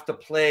they have to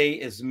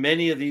play as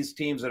many of these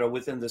teams that are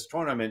within this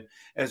tournament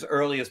as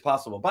early as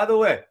possible. By the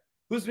way,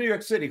 who's New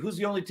York City? Who's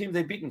the only team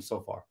they've beaten so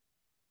far?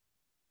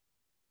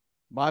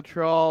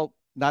 Montreal,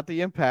 not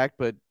the Impact,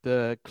 but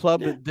the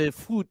Club de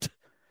Foot.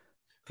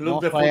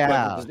 Club de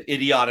Foot is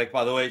idiotic,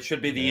 by the way. It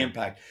should be the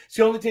Impact. It's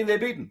the only team they've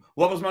beaten.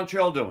 What was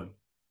Montreal doing?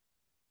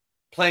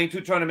 Playing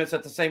 2 tournaments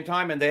at the same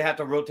time, and they had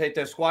to rotate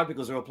their squad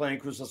because they were playing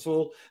Cruz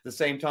Azul the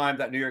same time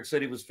that New York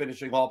City was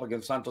finishing off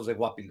against Santos de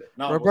Guapile.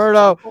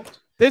 Roberto,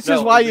 this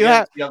is why you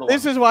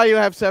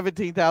have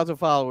 17,000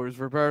 followers,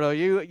 Roberto.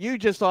 You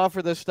just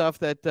offer the stuff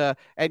that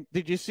and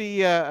did you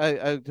see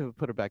to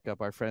put it back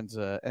up, our friends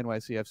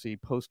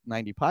NYCFC Post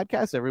 90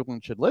 podcast?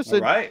 Everyone should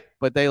listen. All right.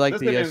 But they like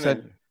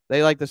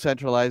they like the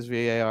centralized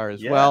VAR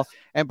as well.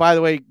 And by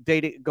the way,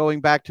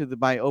 going back to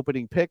my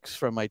opening picks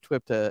from my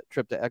trip to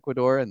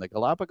Ecuador and the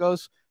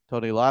Galapagos,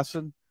 Tony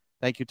Lawson.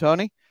 Thank you,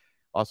 Tony.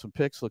 Awesome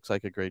picks. Looks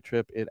like a great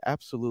trip. It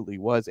absolutely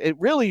was. It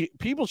really,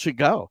 people should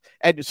go.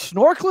 And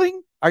snorkeling?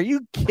 Are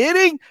you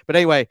kidding? But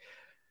anyway,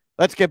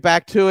 let's get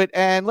back to it.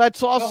 And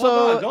let's also...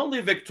 hold on. Don't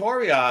leave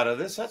Victoria out of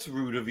this. That's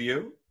rude of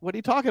you. What are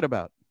you talking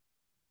about?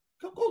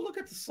 Go look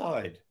at the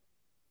side.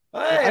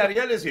 Hey,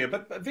 Ariel is here.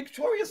 But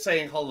Victoria's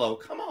saying hello.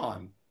 Come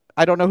on.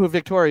 I don't know who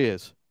Victoria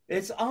is.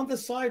 It's on the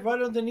side right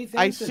underneath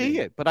Anthony. I see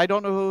it, but I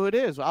don't know who it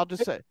is. I'll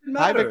just say,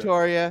 hi,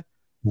 Victoria.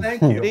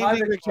 Thank you. Good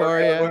evening,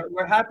 Victoria.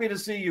 We're happy to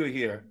see you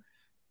here.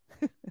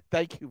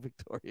 Thank you,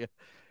 Victoria.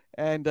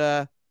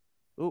 And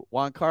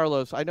Juan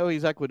Carlos, I know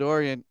he's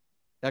Ecuadorian.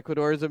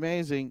 Ecuador is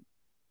amazing.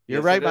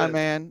 You're right, my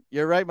man.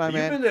 You're right, my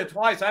man. You've been there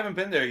twice. I haven't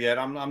been there yet.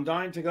 I'm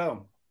dying to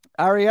go.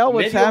 Ariel,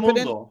 what's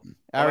happening?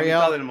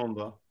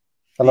 Ariel.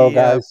 Hello,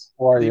 guys.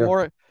 How are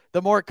you?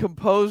 The more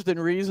composed and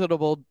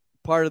reasonable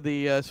part of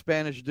the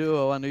Spanish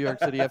duo on New York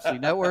City FC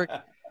Network.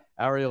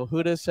 Ariel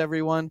Hudes,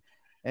 everyone.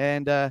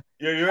 And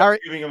you're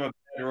giving him a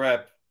bad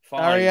rep.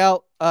 Fine.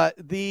 Ariel,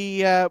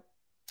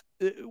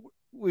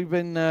 we've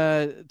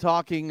been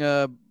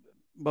talking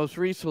most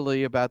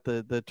recently about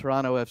the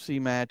Toronto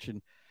FC match,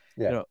 and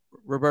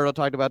Roberto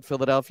talked about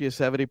Philadelphia,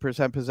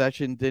 70%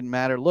 possession, didn't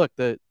matter. Look,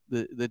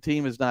 the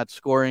team is not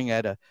scoring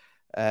at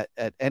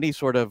any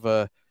sort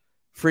of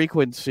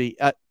frequency.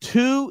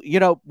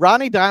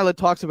 Ronnie Dyla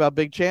talks about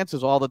big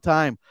chances all the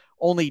time.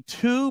 Only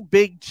 2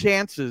 big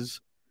chances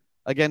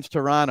against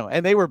Toronto,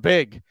 and they were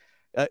big.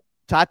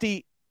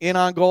 Tati in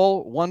on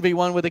goal,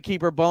 1v1 with the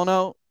keeper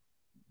Bono,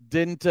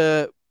 didn't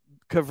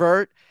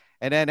convert,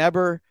 and then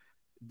Eber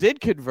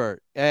did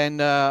convert,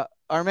 and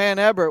our man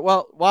Eber.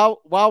 Well,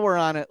 while we're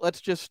on it,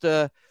 let's just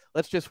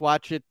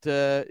watch it.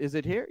 Is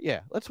it here?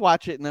 Yeah, let's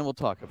watch it, and then we'll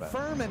talk about it.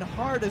 Firm and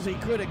hard as he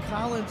could, and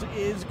Collins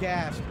is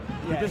gassed.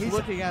 Yeah, just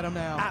looking at him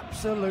now.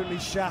 Absolutely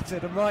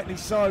shattered, and rightly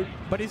so.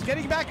 But he's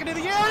getting back into the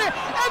area,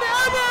 and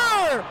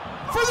Eber,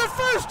 for the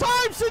first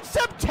time since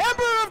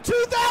September of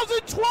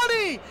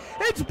 2020.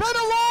 It's been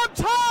a long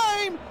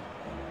time,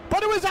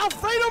 but it was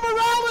Alfredo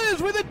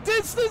Morales with a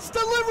distance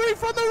delivery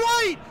from the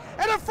right,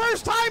 and a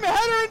first-time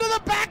header into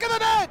the back of the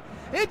net.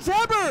 It's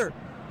Eber,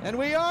 and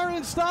we are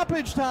in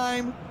stoppage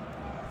time.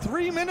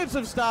 3 minutes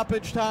of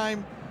stoppage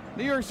time.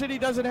 New York City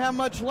doesn't have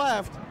much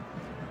left,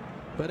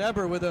 but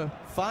Eber with a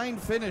fine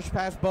finish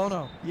past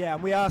Bono. Yeah,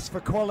 and we asked for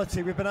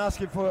quality. We've been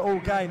asking for it all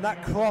game.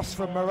 That cross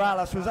from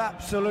Morales was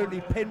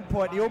absolutely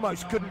pinpoint. He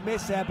almost couldn't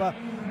miss Eber,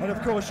 and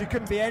of course you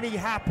couldn't be any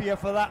happier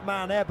for that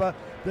man Eber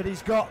that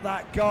he's got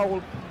that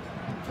goal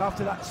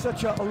after that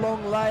such a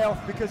long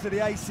layoff because of the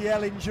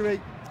ACL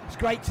injury. It's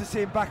great to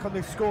see him back on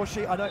the score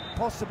sheet. I know it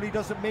possibly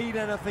doesn't mean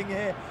anything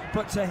here,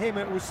 but to him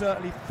it will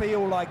certainly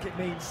feel like it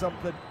means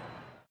something.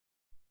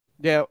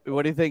 Yeah,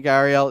 what do you think,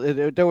 Ariel?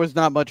 There was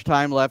not much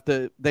time left.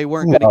 They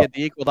weren't going to get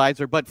the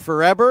equalizer, but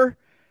for Eber,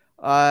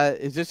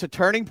 is this a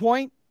turning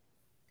point?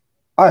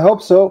 I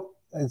hope so.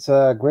 It's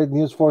great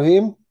news for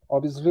him,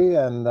 obviously,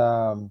 and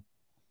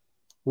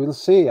we'll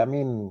see. I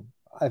mean,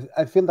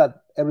 I feel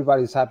that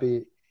everybody's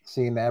happy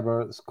seeing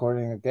Eber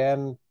scoring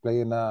again,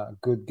 playing a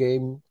good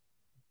game.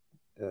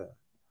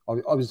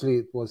 Obviously,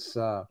 it was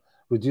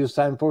reduced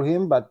time for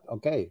him, but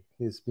okay,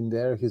 he's been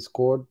there, he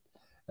scored,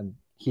 and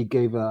he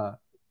gave the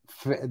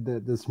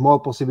small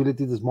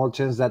possibility, the small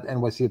chance that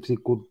NYCFC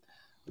could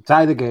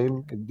tie the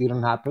game. It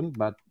didn't happen,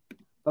 but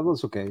that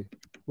was okay.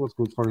 It was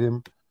good for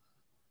him.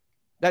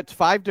 That's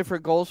 5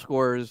 different goal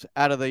scorers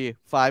out of the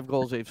 5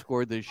 goals they've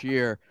scored this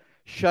year.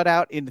 Shut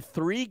out in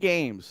 3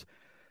 games.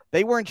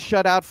 They weren't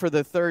shut out for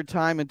the 3rd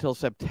time until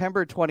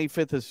September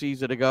 25th a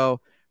season ago.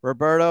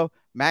 Roberto,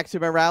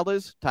 Maxi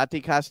Morales,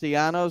 Tati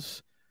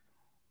Castellanos,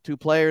 2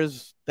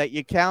 players that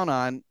you count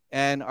on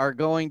and are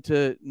going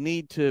to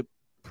need to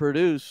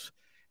produce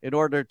in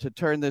order to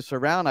turn this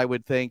around, I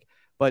would think.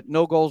 But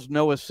no goals,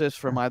 no assists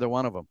from either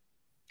one of them.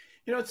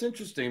 You know, it's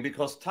interesting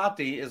because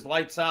Tati is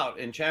lights out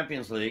in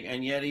Champions League,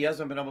 and yet he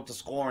hasn't been able to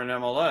score in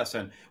MLS.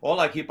 And all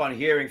I keep on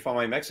hearing from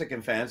my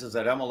Mexican fans is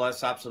that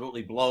MLS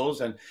absolutely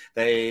blows, and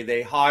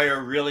they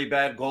hire really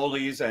bad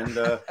goalies and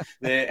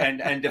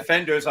and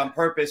defenders on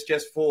purpose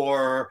just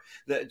for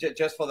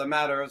the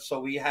matter.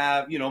 So we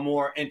have, you know,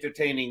 more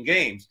entertaining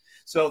games.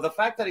 So the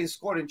fact that he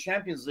scored in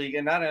Champions League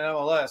and not in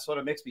MLS sort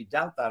of makes me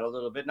doubt that a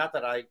little bit. Not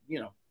that I, you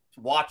know,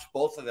 watch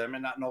both of them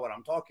and not know what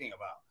I'm talking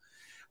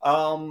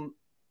about.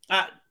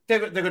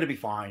 They're going to be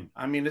fine.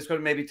 I mean, it's going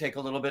to maybe take a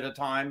little bit of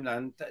time.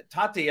 And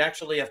Tati,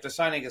 actually, after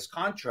signing his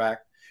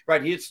contract,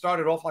 right, he had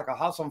started off like a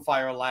house on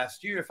fire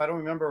last year. If I don't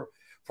remember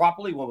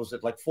properly, what was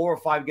it, like 4 or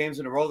 5 games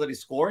in a row that he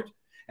scored?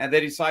 And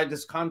then he signed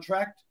his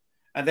contract.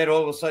 And then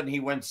all of a sudden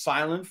he went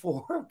silent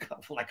for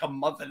like a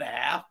month and a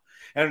half.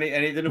 And he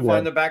didn't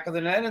find the back of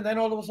the net. And then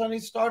all of a sudden he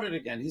started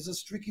again. He's a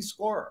streaky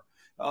scorer.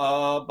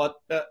 But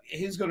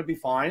he's going to be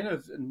fine.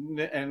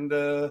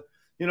 And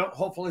you know,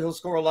 hopefully he'll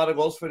score a lot of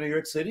goals for New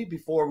York City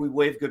before we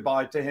wave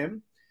goodbye to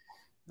him.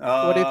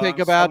 What do you think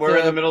about somewhere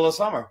in the middle of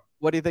summer?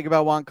 What do you think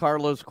about Juan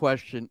Carlos'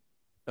 question?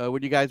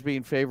 Would you guys be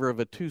in favor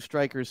of a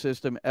 2-striker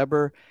system,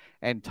 Eber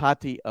and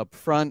Tati up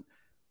front,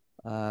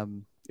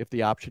 if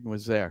the option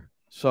was there?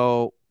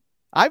 So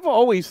I've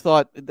always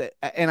thought that,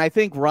 and I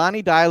think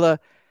Ronny Deila,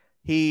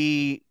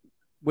 he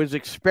was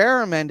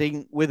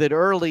experimenting with it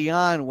early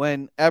on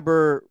when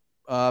Eber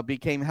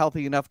became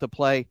healthy enough to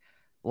play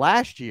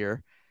last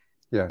year.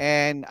 Yeah.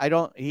 And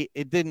he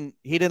didn't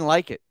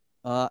like it.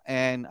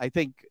 And I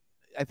think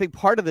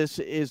part of this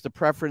is the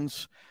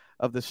preference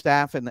of the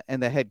staff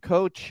and the head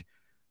coach,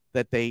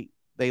 that they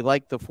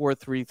like the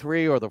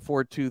 4-3-3 or the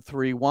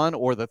 4-2-3-1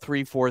 or the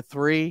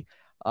 3-4-3.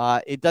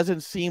 It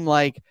doesn't seem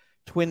like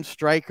twin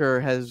striker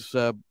has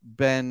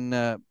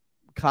been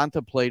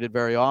contemplated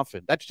very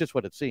often. That's just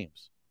what it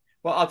seems.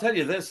 Well, I'll tell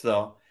you this,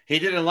 though. He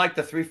didn't like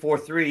the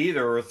 3-4-3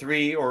 either, or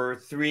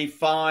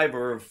 3-5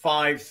 or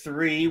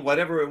 5-3,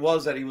 whatever it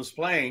was that he was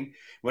playing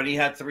when he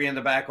had 3 in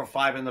the back or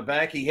 5 in the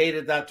back. He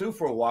hated that too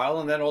for a while,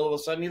 and then all of a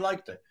sudden he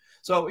liked it.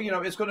 So, you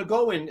know, it's going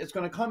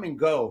to come and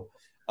go.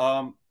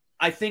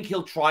 I think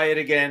he'll try it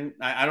again.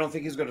 I don't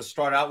think he's going to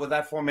start out with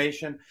that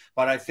formation,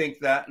 but I think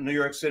that New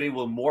York City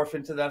will morph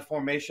into that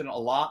formation a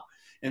lot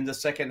in the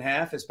second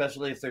half,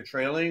 especially if they're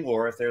trailing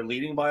or if they're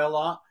leading by a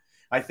lot.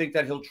 I think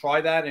that he'll try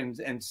that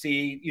and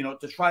see, you know,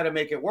 to try to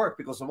make it work,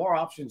 because the more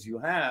options you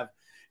have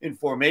in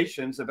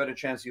formations, the better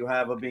chance you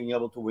have of being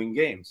able to win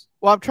games.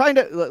 Well, I'm trying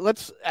to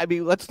let's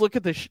look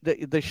at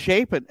the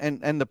shape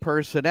and the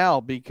personnel,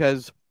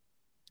 because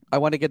I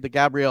want to get to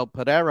Gabriel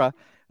Pereira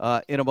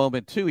in a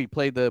moment too. He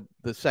played the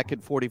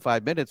second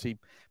 45 minutes. He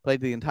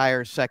played the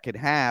entire second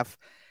half,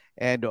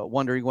 and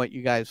wondering what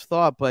you guys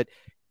thought. But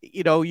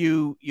you know,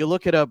 you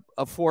look at a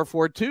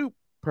 4-4-2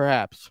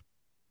 perhaps,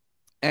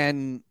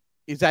 and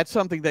Is that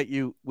something that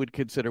you would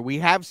consider? We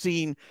have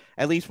seen,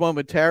 at least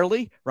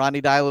momentarily,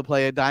 Ronnie Dyla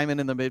play a diamond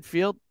in the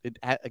midfield.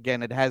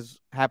 Again, it has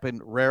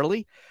happened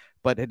rarely,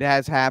 but it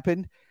has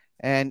happened.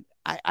 And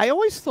I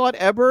always thought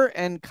Eber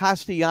and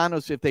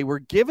Castellanos, if they were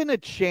given a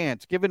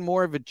chance, given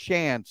more of a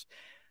chance,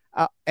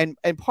 and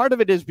part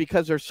of it is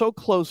because they're so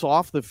close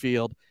off the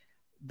field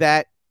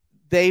that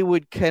they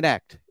would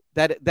connect,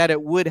 that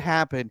it would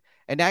happen.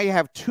 And now you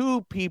have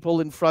two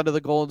people in front of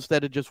the goal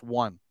instead of just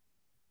one,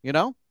 you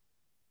know?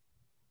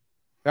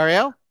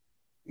 Ariel?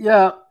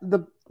 Yeah,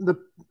 the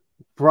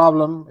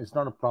problem, it's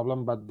not a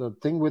problem, but the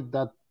thing with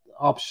that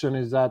option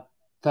is that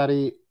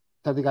Tati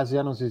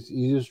Castellanos is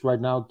used right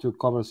now to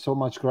cover so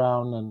much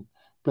ground and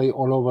play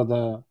all over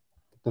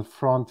the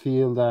front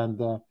field.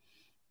 And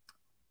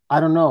I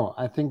don't know.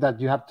 I think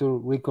that you have to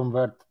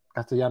reconvert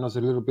Castellanos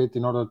a little bit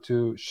in order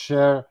to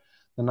share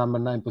the number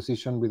 9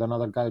 position with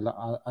another guy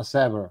as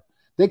Eber.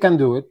 They can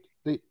do it.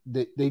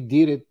 They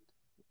did it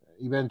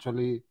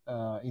eventually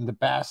in the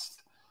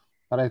past.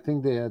 But I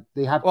think they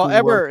have to.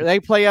 Well,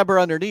 they play Eber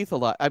underneath a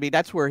lot. I mean,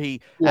 that's where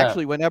he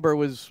actually, when Eber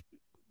was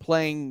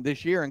playing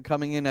this year and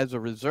coming in as a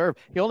reserve,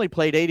 he only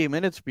played 80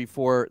 minutes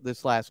before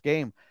this last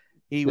game.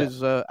 He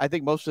was, I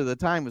think, most of the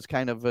time was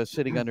kind of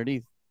sitting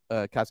underneath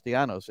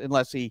Castellanos,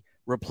 unless he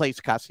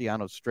replaced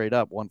Castellanos straight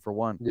up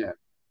 1-for-1.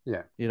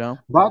 Yeah. You know,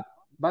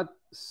 but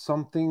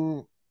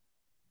something.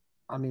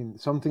 I mean,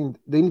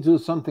 they need to do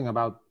something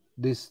about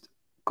this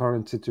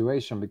current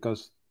situation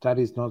because that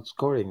is not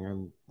scoring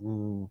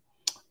and.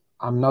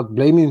 I'm not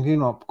blaming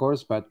him, of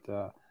course, but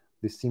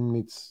this team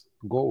needs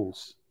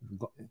goals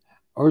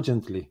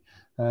urgently.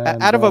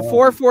 And, out of a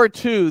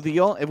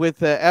 4-4-2,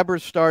 with Eber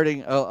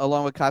starting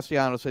along with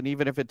Castellanos, and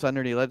even if it's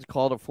underneath, let's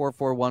call it a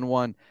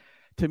 4-4-1-1.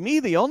 To me,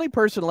 the only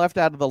person left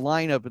out of the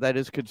lineup that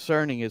is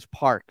concerning is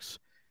Parks,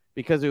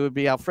 because it would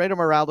be Alfredo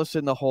Morales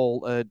in the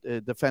hole,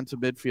 defensive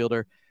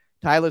midfielder,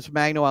 Tylus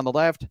Magno on the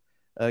left,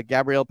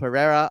 Gabriel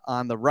Pereira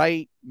on the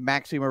right,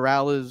 Maxi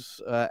Morales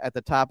at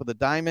the top of the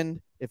diamond.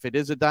 If it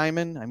is a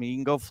diamond, I mean, you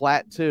can go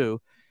flat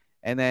too,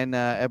 and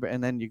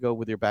then you go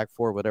with your back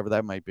four, whatever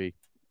that might be.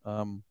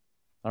 I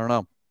don't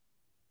know.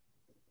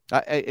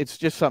 It's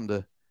just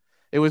something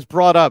it was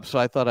brought up, so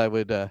I thought I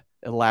would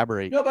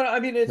elaborate. No, but I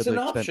mean, it's an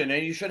option,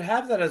 and you should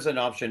have that as an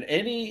option.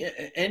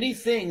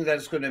 Anything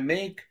that's going to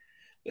make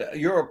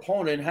your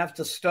opponent have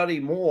to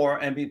study more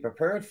and be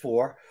prepared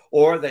for,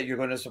 or that you're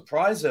going to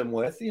surprise them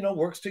with,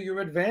 works to your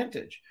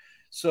advantage.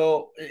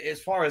 So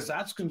as far as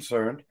that's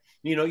concerned,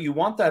 you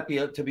want that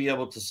to be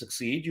able to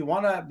succeed. You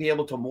want to be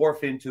able to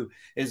morph into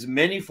as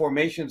many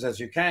formations as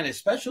you can,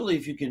 especially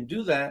if you can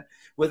do that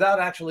without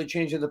actually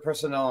changing the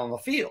personnel on the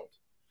field.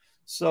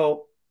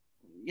 So,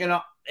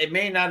 it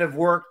may not have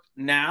worked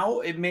now.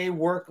 It may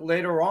work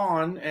later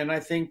on. And I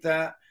think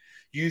that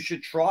you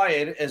should try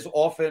it as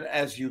often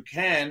as you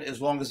can,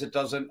 as long as it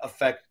doesn't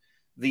affect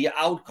the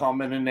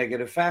outcome in a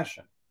negative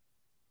fashion.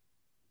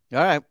 All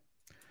right.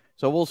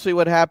 So we'll see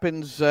what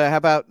happens. How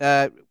about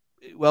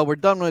well, we're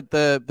done with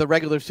the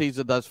regular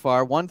season thus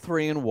far,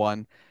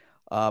 1-3-1.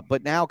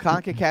 But now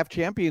CONCACAF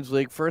Champions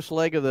League, first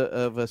leg of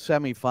a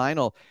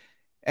semifinal.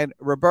 And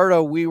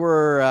Roberto, we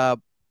were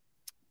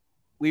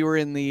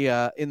in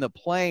the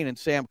plane, and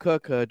Sam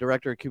Cook,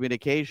 director of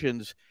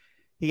communications,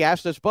 he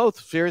asked us both,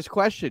 serious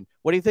question,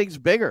 what do you think is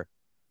bigger,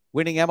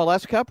 winning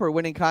MLS Cup or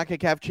winning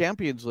CONCACAF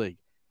Champions League?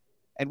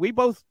 And we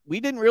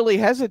didn't really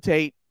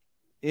hesitate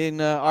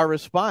in our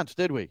response,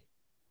 did we?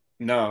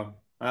 No.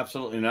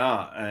 Absolutely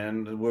not.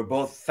 And we're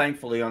both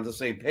thankfully on the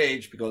same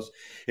page, because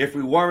if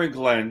we weren't,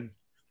 Glenn,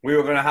 we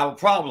were going to have a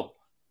problem,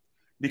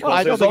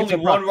 because there's only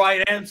one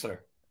right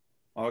answer.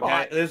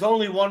 Okay? There's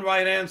only one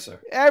right answer.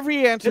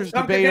 Every answer is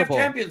debatable.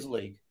 Champions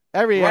League.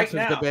 Every answer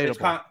is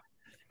debatable.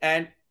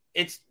 And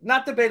it's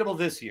not debatable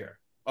this year.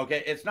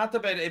 Okay? It's not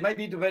debatable. It might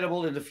be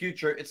debatable in the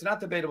future. It's not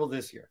debatable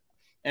this year.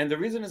 And the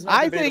reason it's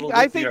not debatable this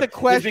year, I think the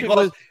question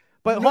was,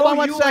 but hold on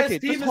one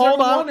second. Just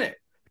hold on.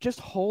 Just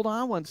hold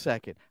on 1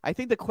 second. I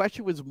think the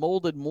question was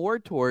molded more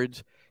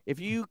towards, if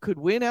you could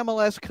win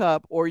MLS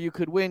Cup or you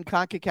could win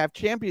CONCACAF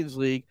Champions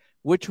League,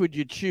 which would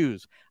you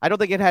choose? I don't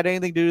think it had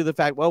anything to do with the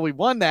fact, well, we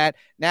won that.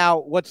 Now,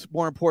 what's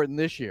more important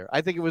this year? I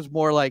think it was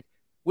more like,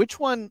 which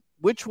one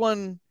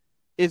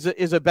is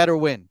a better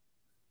win?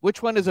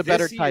 Which one is a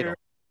better title?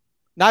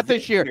 Not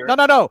this year.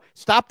 No.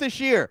 Stop this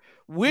year.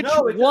 Which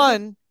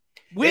one?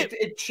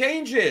 It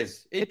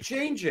changes. It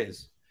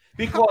changes.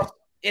 Because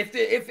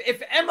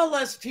if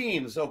MLS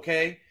teams,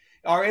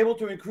 are able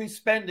to increase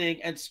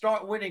spending and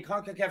start winning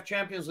CONCACAF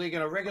Champions League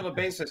on a regular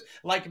basis,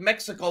 like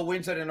Mexico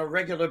wins it on a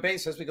regular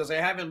basis because they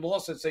haven't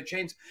lost since they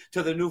changed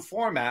to the new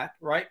format,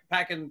 right?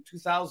 Back in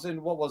 2000,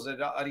 what was it?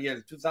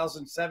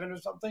 2007 or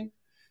something?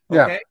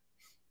 Okay. Yeah.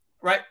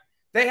 Right?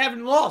 They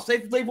haven't lost.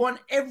 They've won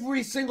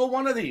every single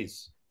one of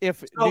these.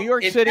 If New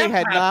York City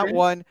had not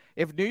won,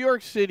 if New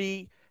York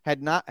City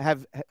had not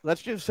have,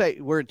 let's just say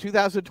we're in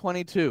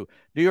 2022,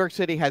 New York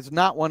City has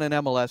not won an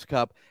MLS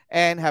Cup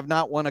and have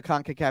not won a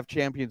CONCACAF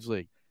Champions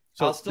League.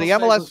 So I'll still the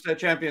stay MLS with the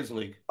Champions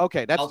League.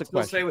 Okay, that's I'll the still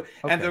question. stay with,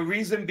 Okay. and the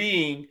reason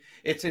being,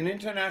 it's an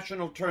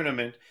international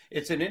tournament.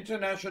 It's an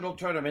international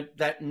tournament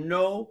that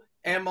no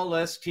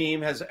MLS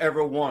team has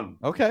ever won.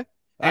 Okay.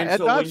 And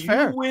so when that's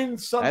fair. you win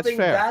something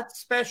fair. that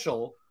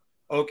special,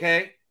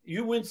 okay,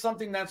 you win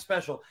something that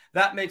special,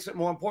 that makes it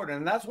more important.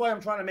 And that's why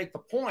I'm trying to make the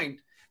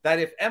point that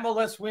if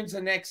MLS wins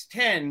the next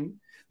 10,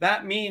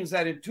 that means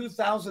that in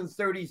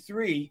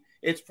 2033,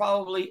 it's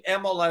probably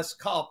MLS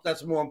Cup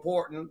that's more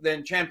important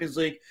than Champions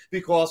League,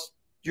 because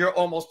you're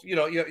almost,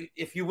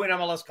 if you win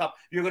MLS Cup,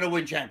 you're going to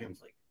win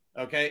Champions League.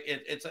 Okay,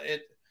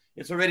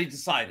 it's already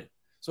decided,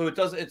 so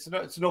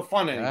it's no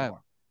fun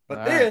anymore.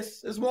 But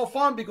this is more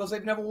fun because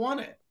they've never won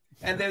it,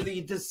 and they're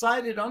the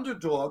decided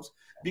underdogs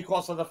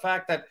because of the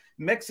fact that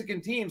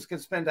Mexican teams can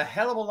spend a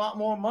hell of a lot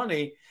more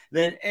money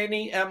than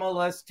any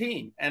MLS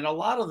team, and a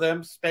lot of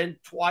them spend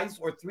 2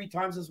 or 3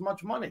 times as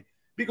much money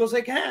because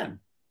they can.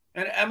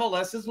 And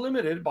MLS is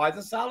limited by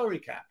the salary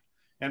cap,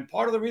 and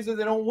part of the reason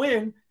they don't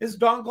win is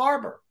Don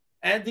Garber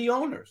and the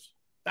owners.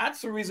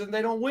 That's the reason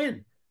they don't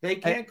win. They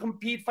can't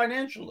compete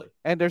financially.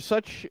 And there's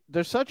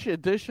such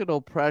additional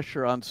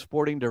pressure on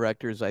sporting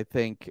directors, I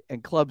think,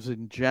 and clubs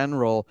in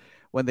general,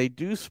 when they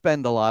do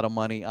spend a lot of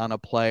money on a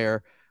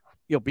player,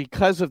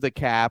 because of the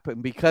cap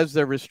and because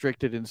they're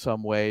restricted in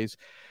some ways,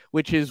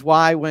 which is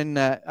why when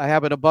I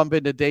happened to bump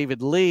into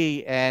David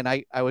Lee and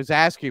I was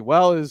asking,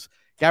 well, is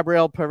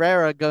Gabriel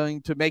Pereira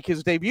going to make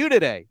his debut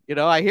today?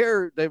 I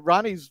hear that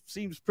Ronnie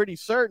seems pretty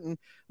certain.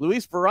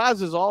 Luis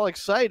Ferraz is all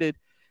excited,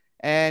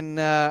 and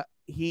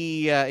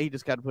he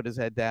just got to put his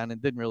head down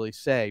and didn't really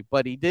say,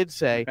 but he did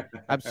say,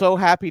 I'm so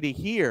happy to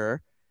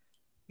hear,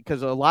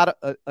 because a lot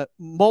of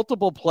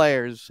multiple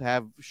players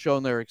have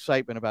shown their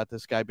excitement about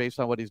this guy based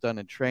on what he's done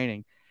in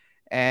training.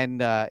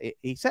 And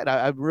he said,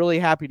 I'm really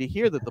happy to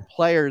hear that the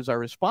players are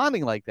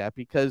responding like that,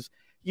 because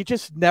you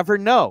just never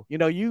know.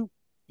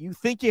 You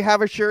think you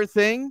have a sure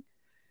thing,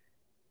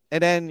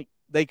 and then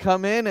they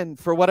come in, and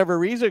for whatever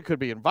reason, it could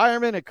be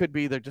environment, it could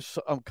be they're just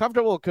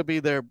uncomfortable, it could be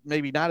they're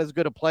maybe not as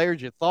good a player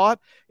as you thought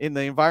in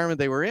the environment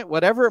they were in,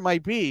 whatever it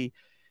might be.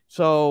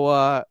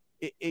 So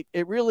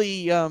it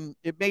really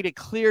it made it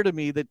clear to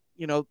me that,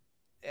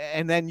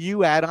 and then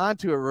you add on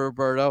to it,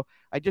 Roberto.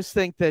 I just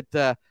think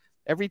that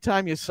every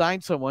time you sign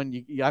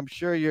someone, I'm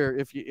sure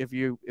if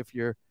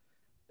you're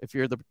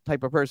the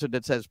type of person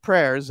that says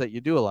prayers, that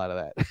you do a lot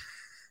of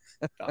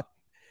that.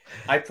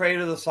 I pray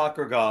to the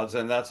soccer gods,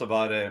 and that's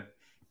about it.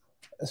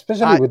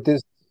 Especially with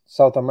these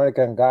South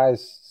American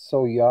guys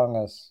so young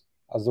as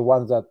the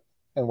ones that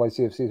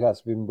NYCFC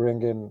has been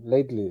bringing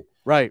lately.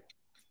 Right.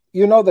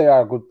 They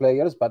are good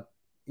players, but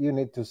you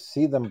need to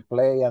see them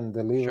play and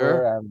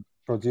deliver and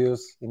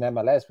produce in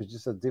MLS, which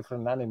is a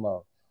different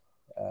animal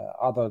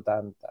other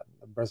than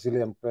the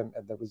Brazilian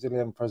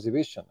First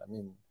Division. I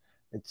mean,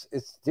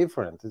 it's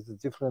different. It's a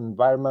different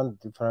environment,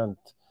 different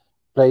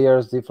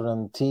players,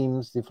 different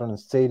teams, different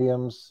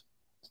stadiums.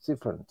 It's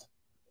different.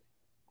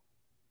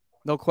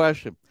 No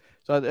question.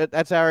 So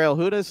that's Ariel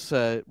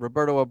Hudes,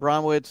 Roberto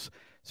Abramowitz,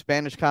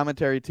 Spanish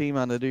commentary team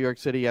on the New York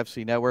City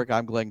FC Network.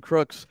 I'm Glenn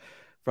Crooks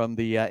from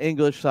the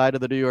English side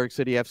of the New York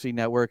City FC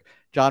Network.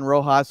 John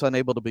Rojas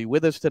unable to be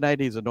with us tonight.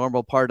 He's a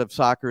normal part of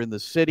soccer in the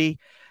city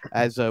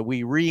as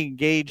we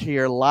re-engage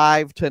here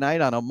live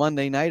tonight on a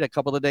Monday night, a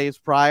couple of days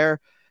prior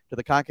to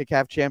the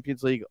CONCACAF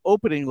Champions League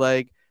opening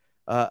leg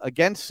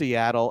against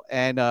Seattle.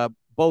 And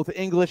both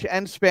English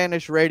and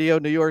Spanish radio,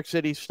 New York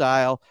City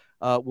style,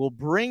 will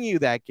bring you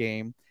that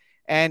game.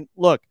 And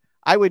look,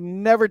 I would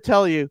never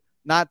tell you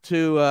not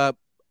to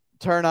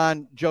turn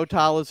on Joe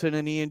Tollison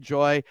and Ian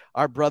Joy,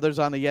 our brothers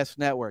on the Yes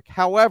Network.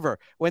 However,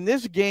 when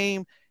this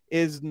game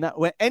is not,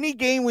 when any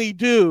game we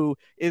do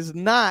is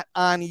not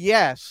on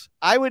Yes,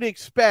 I would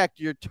expect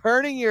you're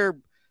turning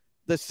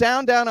the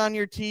sound down on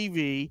your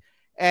TV,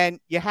 and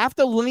you have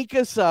to link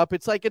us up.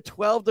 It's like a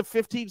 12 to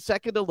 15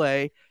 second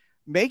delay.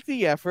 Make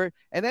the effort,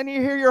 and then you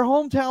hear your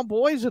hometown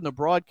boys in the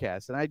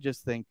broadcast. And I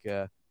just think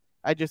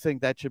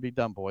that should be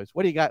done, boys.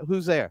 What do you got?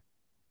 Who's there?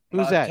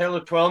 Who's that?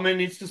 Taylor Twellman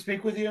needs to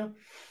speak with you.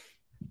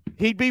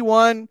 He'd be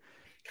one.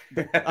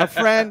 A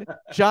friend,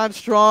 John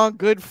Strong,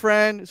 good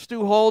friend.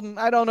 Stu Holden,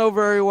 I don't know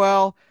very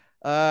well.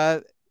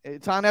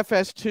 It's on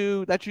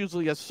FS2. That's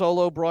usually a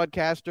solo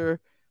broadcaster.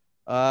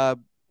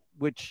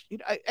 Which,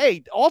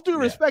 hey, all due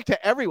respect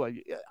to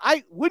everyone,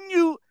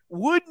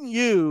 wouldn't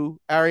you,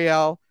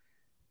 Ariel?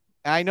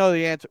 I know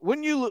the answer.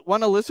 Wouldn't you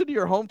want to listen to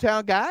your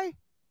hometown guy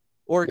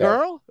or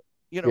girl?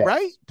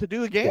 Right? To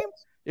do a game?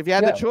 Yes. If you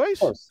had the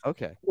choice?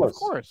 Okay. Of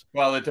course.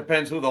 Well, it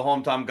depends who the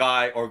hometown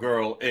guy or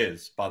girl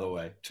is, by the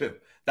way, too.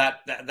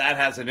 That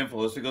has an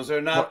influence because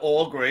they're not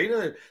all great.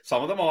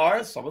 Some of them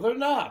are, some of them are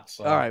not.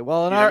 So all right.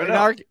 Well,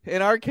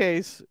 in our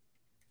case,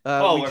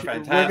 we're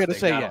fantastic. We're going to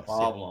say not yes. A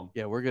problem.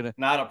 Yeah, we're going to.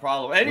 Not a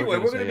problem. Anyway,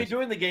 we're going to be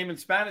doing the game in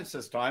Spanish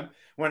this time.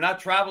 We're not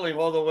traveling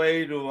all the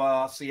way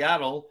to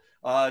Seattle.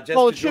 just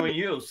Well, to join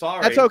you.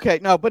 Sorry. That's okay.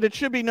 No, but it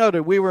should be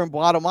noted we were in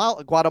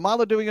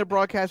Guatemala doing a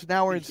broadcast.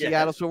 Now we're in Yes.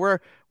 Seattle, so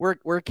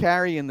we're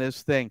carrying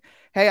this thing.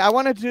 Hey, I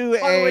want to do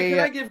By the way, can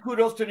I give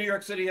kudos to New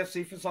York City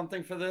FC for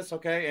something for this?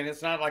 Okay, and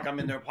it's not like I'm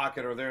in their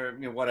pocket or their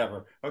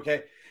whatever.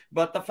 Okay,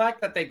 but the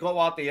fact that they go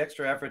out the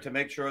extra effort to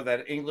make sure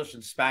that English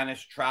and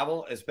Spanish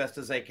travel as best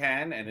as they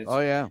can, and it's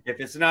if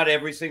it's not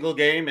every single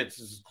game,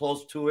 it's as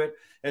close to it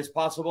as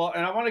possible.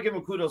 And I want to give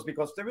them kudos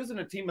because there isn't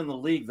a team in the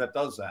league that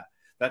does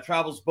that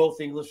travels both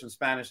English and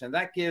Spanish, and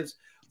that gives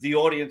the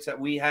audience that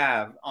we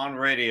have on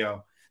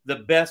radio the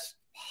best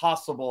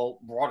possible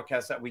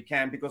broadcast that we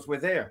can because we're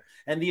there.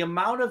 And the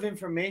amount of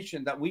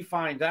information that we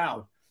find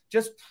out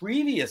just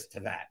previous to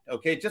that,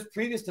 okay, just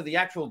previous to the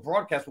actual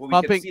broadcast where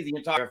we can see the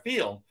entire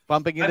field.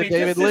 Bumping into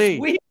David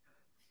Lee.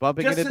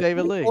 Bumping into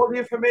David Lee. All the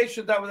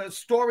information that were the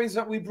stories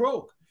that we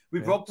broke. We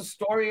broke the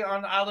story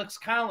on Alex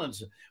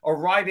Collins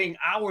arriving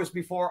hours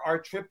before our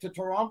trip to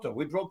Toronto.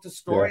 We broke the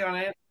story on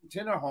Anthony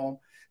Tinnerholm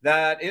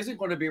that isn't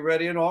going to be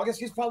ready in August.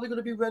 He's probably going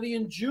to be ready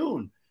in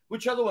June.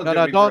 Which other one?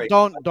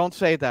 Don't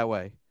say it that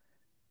way.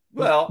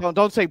 Well,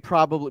 don't say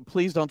probably.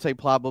 Please don't say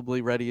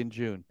probably ready in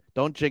June.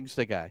 Don't jinx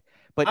the guy.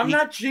 But I'm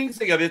not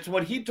jinxing him. It's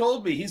what he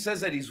told me. He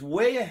says that he's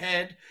way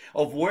ahead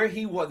of where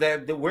he was,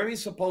 where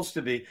he's supposed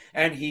to be,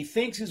 and he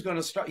thinks he's going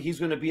to start. He's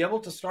going to be able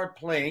to start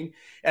playing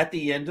at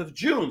the end of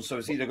June. So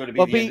it's either going to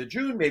be the end of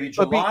June, maybe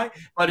July.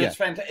 But it's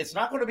fantastic. It's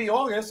not going to be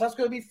August. That's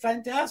going to be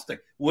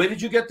fantastic. Where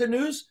did you get the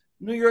news?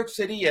 New York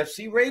City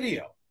FC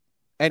Radio.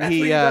 And that's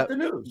he got the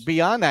news.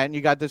 Beyond that, and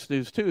you got this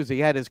news too, is he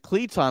had his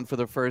cleats on for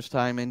the first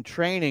time in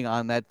training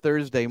on that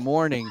Thursday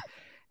morning,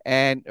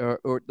 and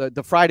or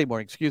the Friday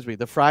morning, excuse me,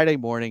 the Friday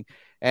morning,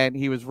 and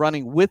he was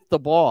running with the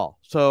ball.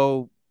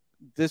 So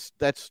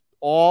that's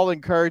all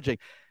encouraging,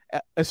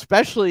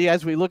 especially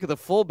as we look at the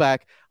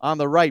fullback on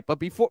the right. But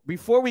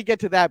before we get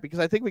to that, because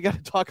I think we got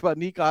to talk about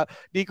Nico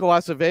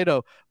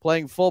Acevedo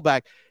playing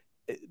fullback.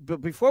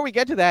 But before we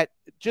get to that,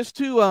 just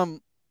to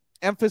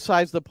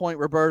emphasize the point,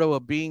 Roberto,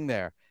 of being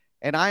there.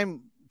 And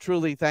I'm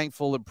truly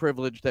thankful and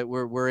privileged that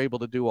we're able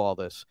to do all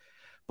this.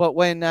 But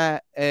when I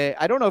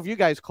don't know if you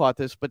guys caught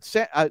this, but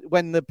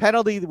when the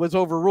penalty was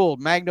overruled,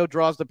 Magno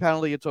draws the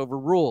penalty, it's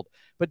overruled.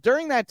 But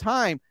during that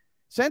time,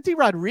 Santi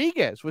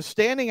Rodriguez was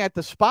standing at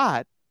the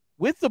spot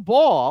with the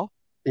ball.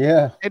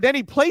 Yeah. And then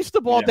he placed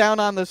the ball down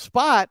on the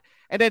spot.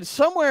 And then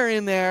somewhere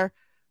in there,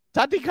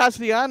 Tati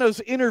Castellanos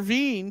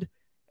intervened.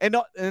 And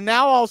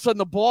now all of a sudden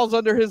the ball's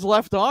under his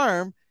left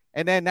arm.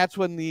 And then that's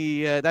when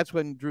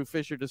Drew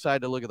Fisher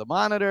decided to look at the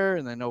monitor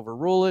and then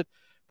overrule it.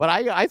 But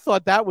I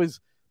thought that was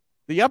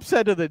the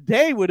upset of the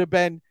day would have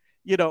been,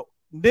 0-0,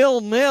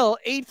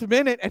 8th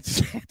minute, and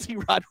Santi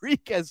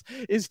Rodriguez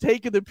is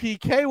taking the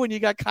PK when you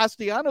got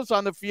Castellanos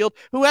on the field,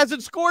 who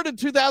hasn't scored in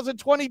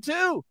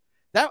 2022.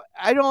 That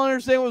I don't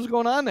understand what was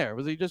going on there.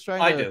 Was he just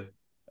trying to?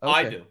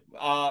 I do.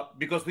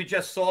 Because we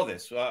just saw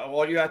this.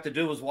 All you have to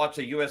do was watch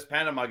the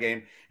U.S.-Panama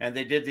game, and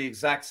they did the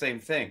exact same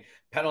thing.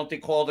 Penalty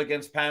called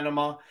against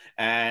Panama,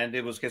 and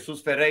it was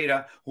Jesus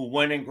Ferreira who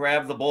went and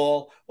grabbed the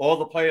ball. All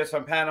the players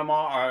from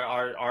Panama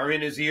are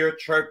in his ear,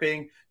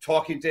 chirping,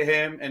 talking to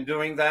him, and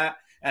doing that.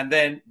 And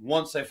then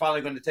once they're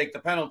finally going to take the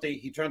penalty,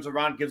 he turns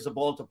around, gives the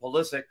ball to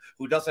Pulisic,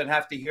 who doesn't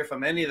have to hear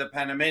from any of the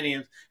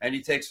Panamanians, and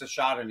he takes the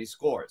shot and he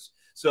scores.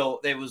 So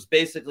it was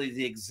basically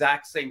the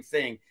exact same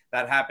thing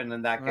that happened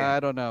in that game. I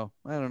don't know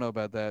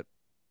about that.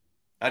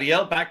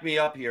 Ariel, back me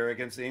up here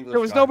against the English. There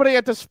was nobody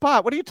at the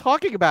spot. What are you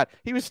talking about?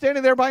 He was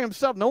standing there by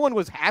himself. No one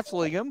was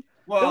hassling him.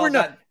 Well,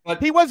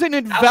 he wasn't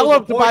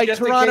enveloped by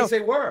Toronto. In case they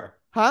were.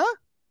 Huh?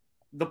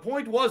 The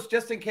point was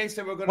just in case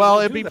they were going to. Well,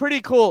 it'd be pretty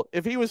cool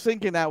if he was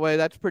thinking that way.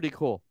 That's pretty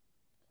cool.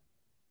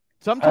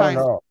 Sometimes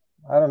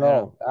I don't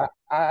know. Yeah.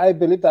 I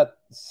believe that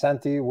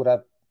Santi would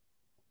have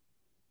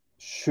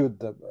shot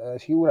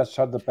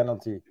the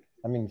penalty.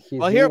 I mean,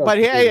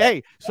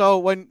 hey. So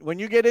when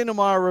you get in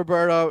tomorrow,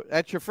 Roberto,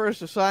 that's your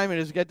first assignment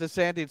is get to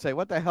Santi and say,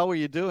 "What the hell were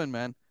you doing,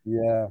 man?"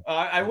 Yeah,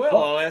 I will.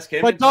 I'll ask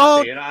him. But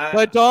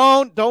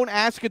don't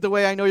ask it the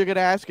way I know you're going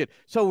to ask it.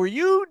 So were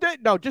you?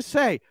 No, just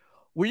say,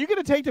 were you going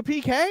to take the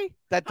PK?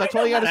 That's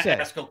all you got to say.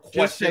 Ask a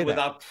question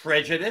without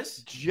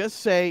prejudice.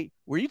 Just say,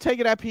 were you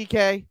taking that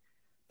PK?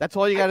 That's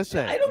all you got to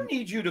say. I don't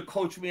need you to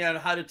coach me on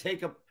how to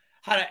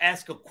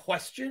ask a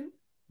question.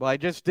 Well, I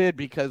just did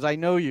because I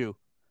know you.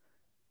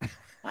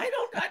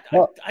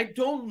 I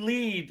don't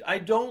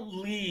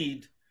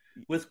lead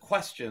with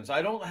questions.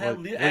 I don't ask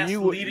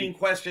leading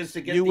questions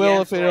to get the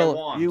answer I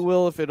want. You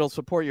will if it'll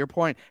support your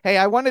point. Hey,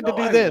 I wanted to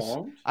do this.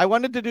 I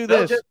wanted to do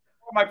this. Just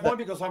support my point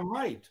because I'm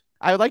right.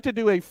 I would like to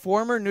do a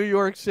former New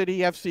York City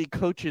FC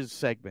coaches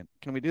segment.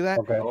 Can we do that?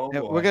 Okay.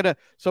 We're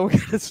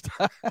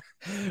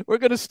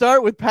gonna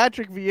start with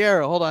Patrick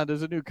Vieira. Hold on,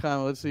 there's a new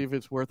comment. Let's see if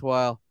it's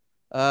worthwhile.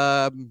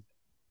 Oh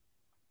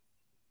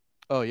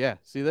yeah,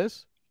 see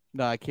this?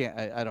 No, I can't.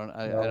 I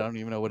don't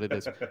even know what it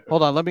is.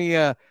 Hold on.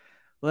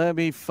 Let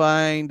me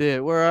find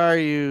it. Where are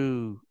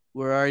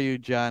you,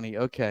 Johnny?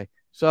 Okay.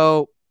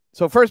 So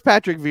first,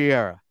 Patrick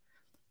Vieira.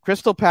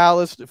 Crystal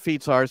Palace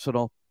defeats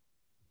Arsenal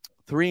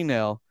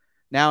 3-0.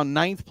 Now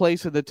 9th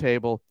place in the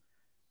table.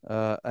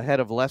 ahead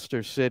of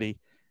Leicester City.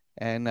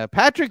 And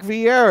Patrick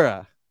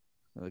Vieira,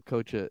 the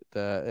coach at,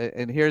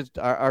 and here's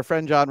our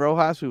friend John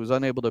Rojas, who was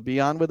unable to be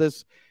on with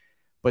us,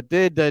 but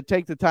did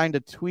take the time to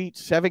tweet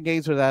 7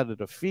 games without a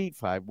defeat,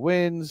 5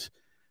 wins,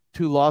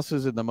 2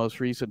 losses in the most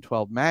recent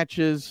 12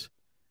 matches,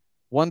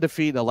 1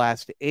 defeat in the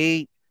last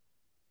 8.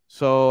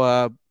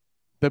 So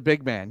the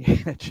big man,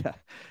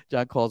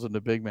 John calls him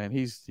the big man.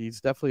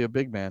 He's definitely a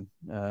big man,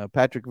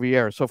 Patrick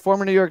Vieira. So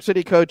former New York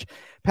City coach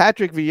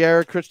Patrick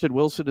Vieira. Christian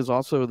Wilson is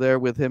also there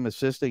with him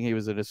assisting. He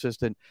was an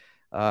assistant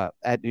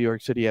at New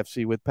York City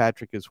FC with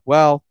Patrick as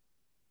well.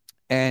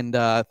 And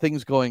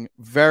things going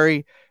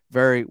very,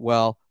 very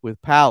well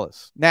with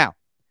Palace. Now,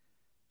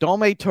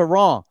 Dome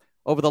Tehran,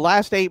 over the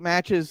last 8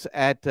 matches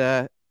at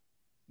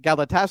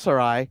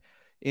Galatasaray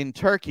in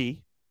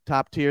Turkey,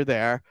 top tier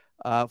there,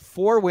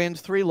 4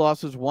 wins, 3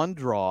 losses, 1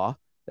 draw.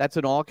 That's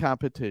in all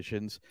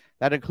competitions.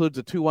 That includes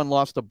a 2-1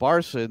 loss to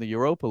Barca in the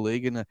Europa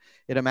League in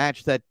a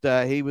match that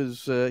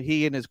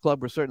he and his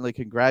club were certainly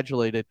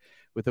congratulated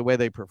with the way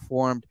they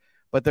performed.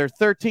 But they're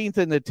 13th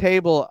in the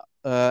table,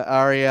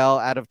 Ariel,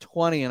 out of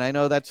 20, and I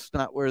know that's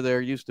not where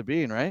they're used to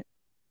being, right?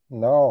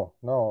 No,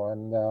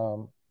 and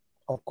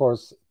of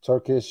course,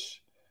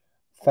 Turkish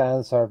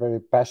fans are very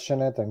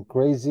passionate and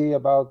crazy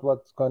about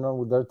what's going on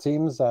with their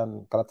teams,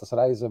 and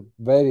Galatasaray is a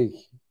very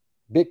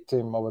big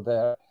team over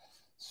there.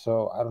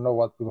 So I don't know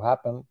what will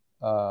happen.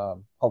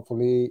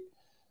 Hopefully,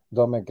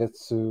 Dome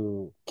gets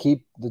to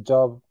keep the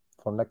job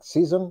for next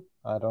season.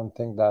 I don't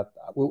think that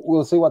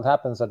we'll see what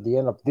happens at the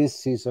end of this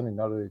season in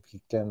order if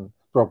he can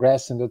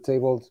progress in the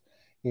tables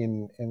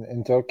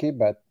in Turkey.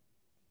 But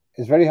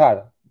it's very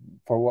hard.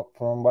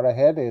 From what I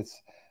heard, it's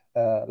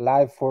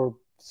life for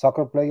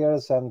soccer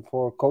players and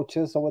for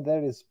coaches over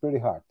there is pretty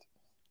hard.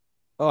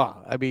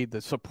 Oh, I mean,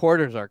 the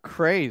supporters are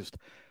crazed.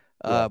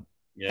 Yeah.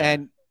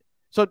 And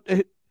so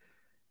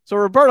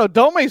Roberto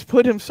Dome's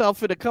put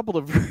himself in a couple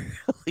of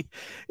really,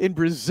 in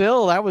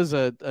Brazil, that was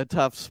a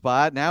tough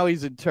spot. Now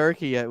he's in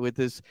Turkey with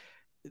this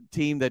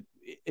team that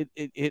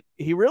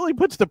he really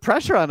puts the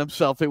pressure on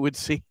himself, it would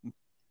seem.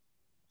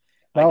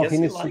 No, he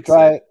needs to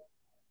try.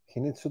 He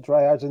needs to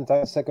try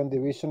Argentine second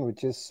division,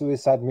 which is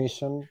suicide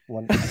mission.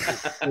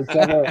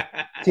 Whichever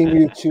team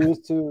you choose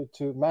to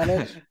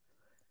manage,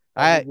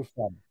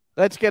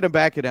 let's get him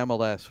back at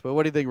MLS. But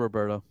what do you think,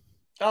 Roberto?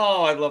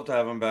 Oh, I'd love to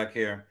have him back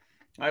here.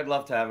 No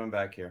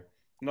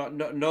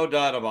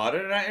doubt about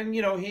it. And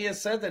he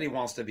has said that he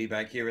wants to be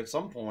back here at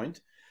some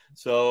point.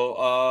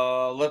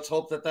 So let's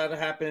hope that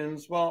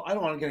happens. Well, I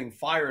don't want him getting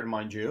fired,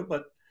 mind you,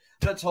 but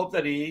let's hope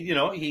that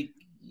he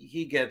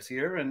gets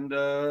here and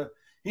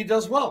he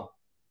does well.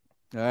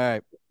 All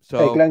right.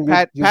 So hey, Glenn,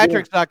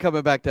 Patrick's not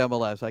coming back to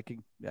MLS. I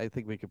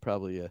think we could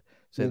probably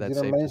say that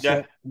same.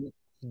 You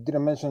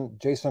didn't mention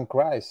Jason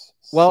Kreis.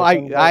 Well,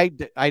 I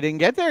didn't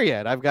get there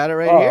yet. I've got it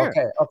right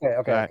here.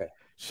 Okay.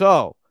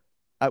 So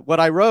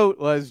what I wrote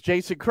was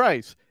Jason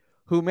Kreis,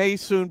 who may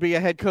soon be a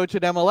head coach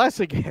at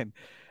MLS again.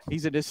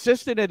 He's an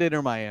assistant at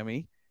Inter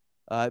Miami.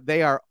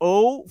 They are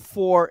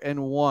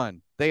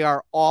 0-4-1. They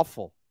are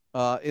awful.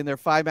 In their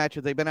 5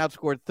 matches, they've been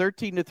outscored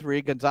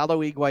 13-3.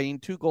 Gonzalo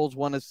Higuain, 2 goals,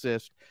 1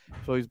 assist.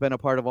 So he's been a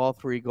part of all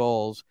 3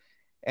 goals.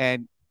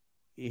 And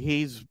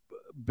he's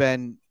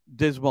been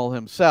dismal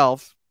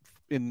himself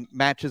in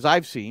matches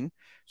I've seen.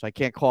 So I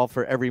can't call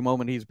for every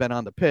moment he's been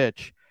on the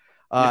pitch.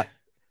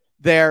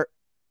 They've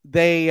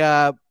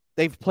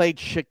played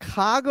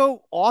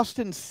Chicago,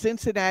 Austin,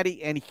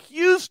 Cincinnati, and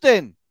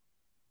Houston.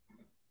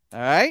 All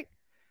right?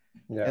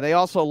 Yeah. And they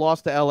also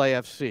lost to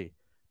LAFC.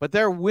 But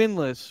they're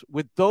winless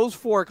with those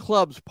 4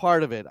 clubs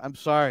part of it. I'm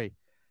sorry.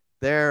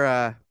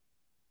 They're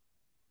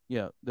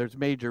there's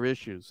major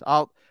issues.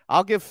 I'll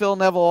give Phil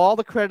Neville all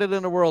the credit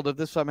in the world if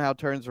this somehow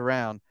turns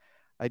around.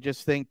 I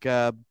just think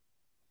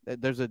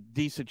there's a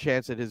decent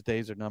chance that his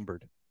days are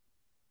numbered.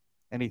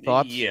 Any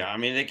thoughts? Yeah, I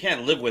mean, they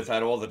can't live with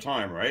that all the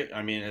time, right?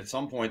 I mean, at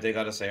some point they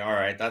got to say, all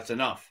right, that's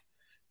enough.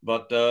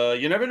 But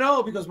you never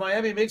know, because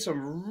Miami makes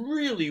some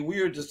really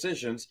weird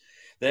decisions.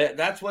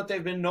 That's what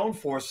they've been known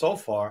for so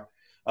far.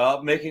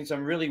 Making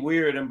some really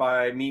weird, and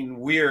by I mean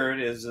weird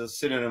is a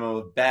synonym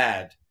of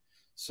bad.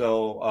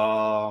 So,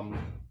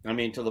 I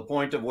mean, to the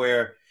point of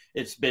where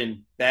it's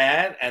been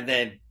bad, and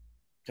then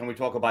can we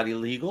talk about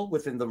illegal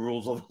within the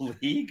rules of the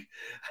league?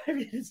 I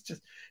mean,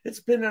 it's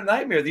been a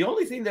nightmare. The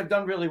only thing they've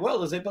done really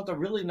well is they built a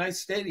really nice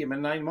stadium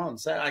in 9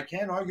 months. I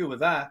can't argue with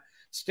that.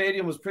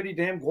 Stadium was pretty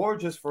damn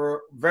gorgeous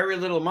for very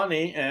little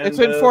money. And it's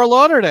in Fort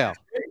Lauderdale.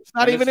 It's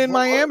not even in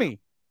Miami.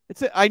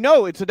 I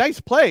know it's a nice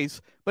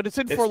place, but it's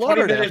in Fort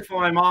Lauderdale. 20 minutes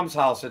from my mom's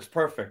house. It's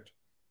perfect.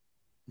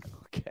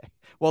 Okay.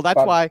 Well,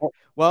 that's why.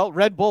 Well,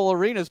 Red Bull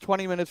Arena is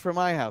 20 minutes from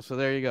my house. So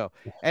there you go.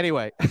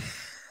 Anyway.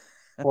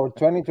 For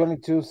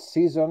 2022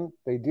 season,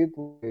 they did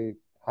what they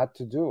had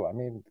to do. I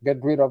mean,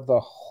 get rid of the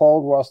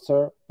whole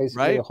roster,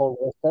 basically the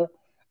whole roster,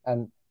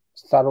 and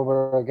start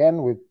over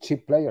again with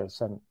cheap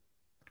players. And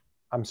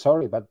I'm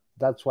sorry, but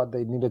that's what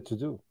they needed to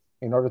do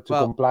in order to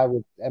comply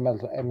with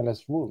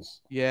MLS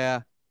rules.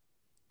 Yeah.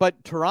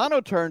 But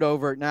Toronto turned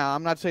over. Now,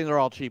 I'm not saying they're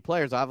all cheap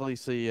players.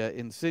 Obviously,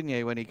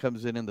 Insigne when he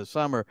comes in the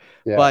summer.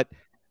 Yeah. But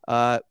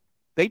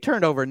they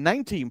turned over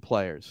 19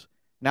 players.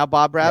 Now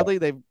Bob Bradley,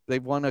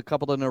 they've won a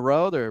couple in a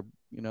row. They're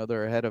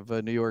ahead of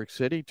New York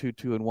City,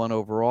 2-1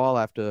 overall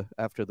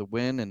after the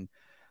win, and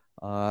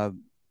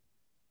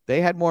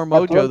they had more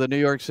mojo than New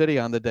York City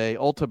on the day.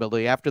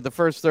 Ultimately, after the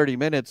first 30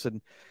 minutes,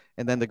 and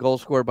then the goal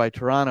scored by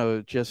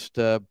Toronto, just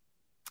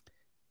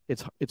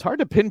it's hard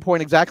to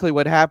pinpoint exactly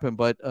what happened,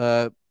 but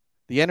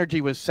the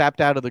energy was sapped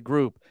out of the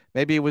group.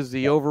 Maybe it was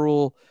the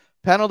overrule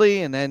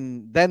penalty, and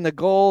then the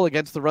goal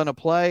against the run of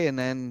play, and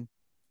then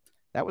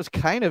that was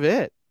kind of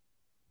it.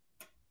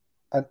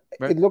 And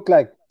it looked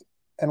like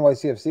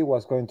NYCFC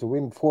was going to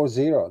win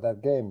 4-0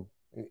 that game,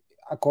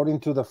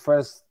 according to the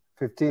first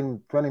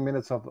 15, 20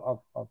 minutes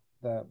of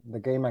the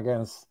game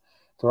against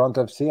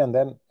Toronto FC, and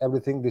then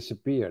everything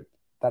disappeared.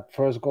 That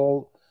first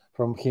goal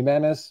from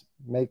Jimenez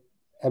make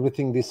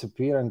everything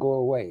disappear and go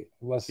away.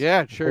 It was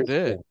sure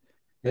did.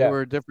 They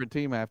were a different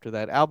team after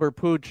that. Albert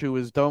Puig, who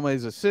was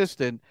Dome's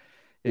assistant,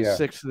 is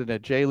sixth in the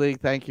J League.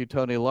 Thank you,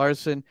 Tony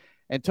Larson.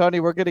 And Tony,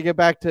 we're going to get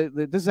back to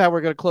this is how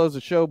we're going to close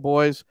the show,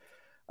 boys.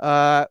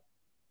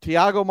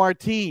 Thiago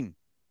Martin,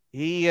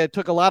 he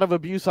took a lot of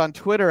abuse on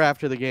Twitter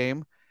after the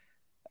game.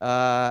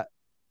 And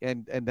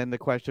then the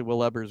question,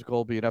 will Eber's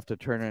goal be enough to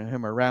turn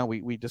him around?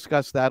 We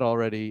discussed that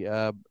already,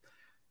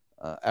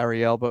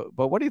 Ariel. But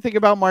what do you think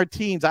about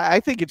Martins? I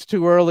think it's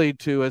too early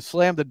to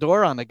slam the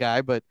door on the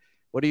guy, but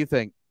what do you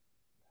think?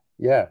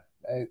 Yeah,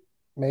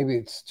 maybe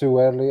it's too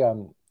early.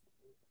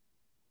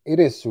 It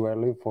is too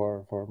early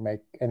for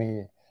make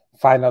any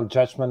final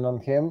judgment on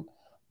him,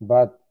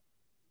 but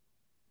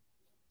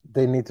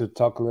they need to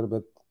talk a little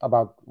bit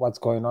about what's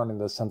going on in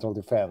the central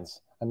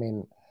defense. I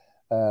mean,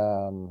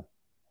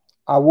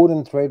 I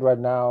wouldn't trade right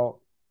now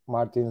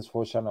Martins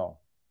for Chanot.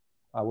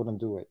 I wouldn't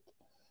do it.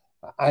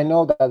 I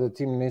know that the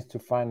team needs to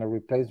find a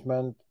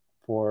replacement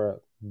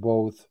for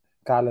both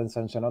Callens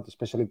and Chanot,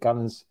 especially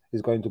Callens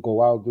is going to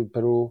go out with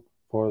Peru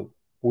for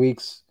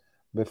weeks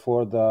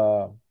before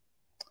the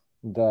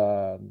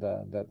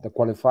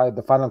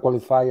final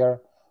qualifier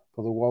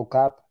for the World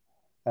Cup,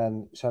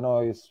 and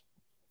Chanot is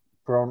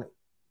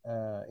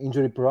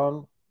injury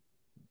prone.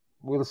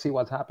 We'll see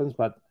what happens,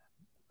 but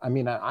I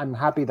mean, I'm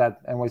happy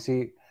that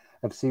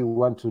NYCFC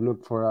want to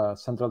look for a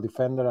central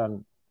defender,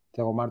 and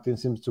Thiago Martin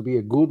seems to be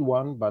a good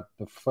one, but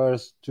the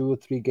first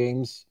 2-3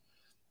 games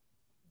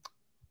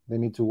they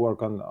need to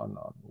work on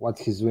what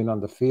he's doing on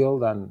the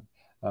field and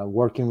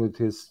working with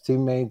his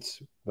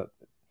teammates, but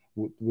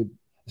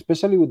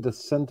especially with the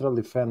central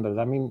defenders.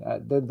 I mean,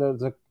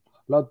 there's a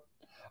lot.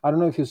 I don't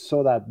know if you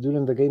saw that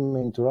during the game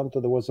in Toronto.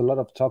 There was a lot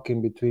of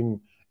talking between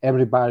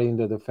everybody in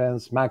the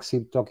defense.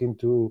 Maxi talking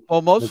to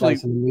mostly the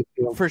guys in the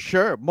midfield. For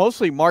sure.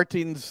 Mostly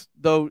Martins,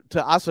 though,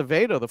 to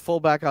Acevedo, the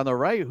fullback on the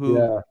right,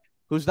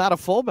 who's not a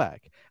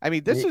fullback. I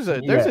mean, there's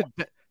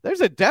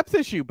a depth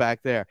issue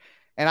back there.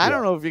 And I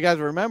don't know if you guys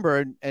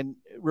remember, and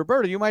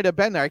Roberto, you might have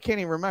been there. I can't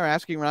even remember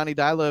asking Ronny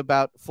Deila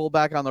about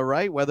fullback on the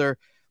right, whether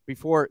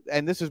before,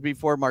 and this is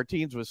before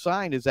Martins was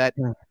signed, is that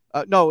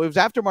no, it was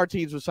after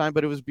Martins was signed,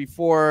 but it was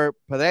before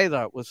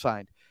Pereira was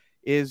signed.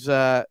 Is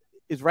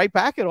right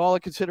back at all a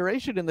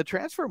consideration in the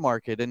transfer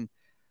market? And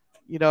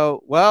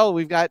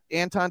we've got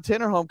Anton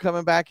Tinnerholm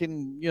coming back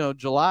in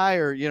July,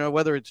 or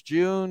whether it's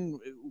June,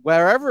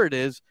 wherever it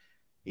is,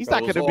 he's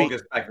not going to be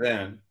August back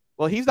then.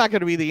 Well, he's not going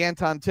to be the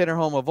Anton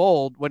Tinnerholm of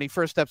old when he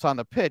first steps on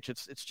the pitch.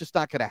 It's just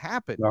not going to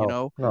happen.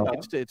 No.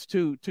 It's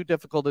too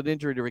difficult an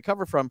injury to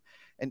recover from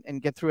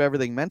and get through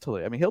everything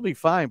mentally. I mean, he'll be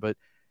fine, but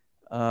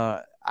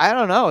I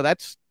don't know.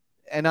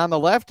 And on the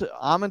left,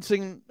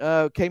 Amundsen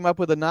came up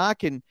with a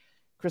knock, and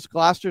Chris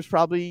Gloucester's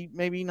probably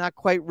maybe not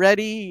quite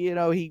ready.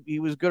 He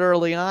was good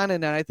early on,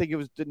 and then I think it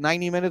was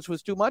 90 minutes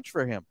was too much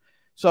for him.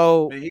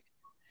 So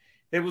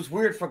it was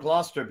weird for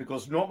Gloucester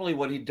because normally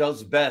what he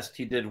does best,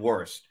 he did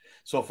worst.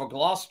 So for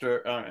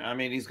Gloucester, I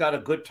mean, he's got a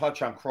good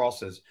touch on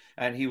crosses,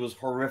 and he was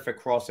horrific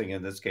crossing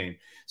in this game.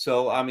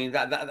 So, I mean,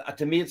 that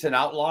to me, it's an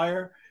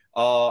outlier.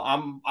 I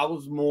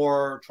was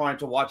more trying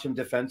to watch him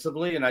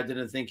defensively, and I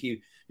didn't think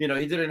he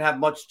didn't have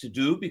much to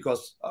do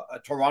because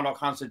Toronto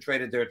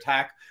concentrated their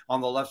attack on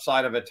the left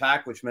side of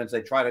attack, which means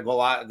they try to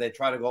go at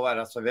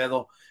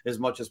Acevedo as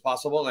much as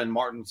possible and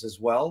Martins as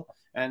well.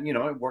 And,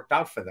 it worked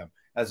out for them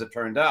as it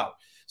turned out.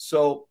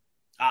 So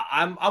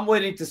I'm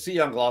waiting to see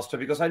on Gloucester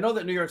because I know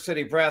that New York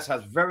City Brass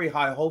has very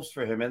high hopes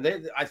for him.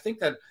 And I think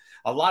that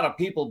a lot of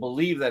people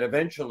believe that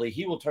eventually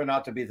he will turn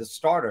out to be the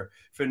starter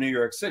for New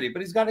York City,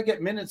 but he's got to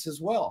get minutes as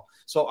well.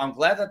 So I'm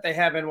glad that they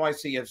have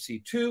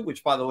NYCFC 2,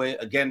 which, by the way,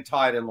 again,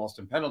 tied and lost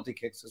in penalty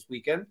kicks this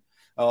weekend.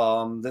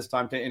 This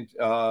time to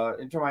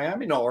Inter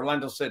Miami? No,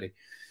 Orlando City.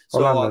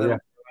 So Orlando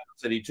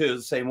City 2,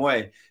 the same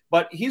way.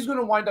 But he's going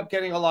to wind up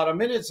getting a lot of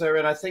minutes there,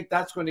 and I think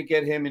that's going to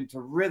get him into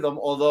rhythm.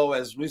 Although,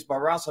 as Luis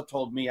Barraza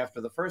told me after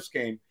the first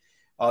game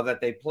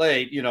that they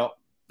played,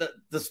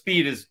 the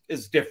speed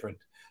is different.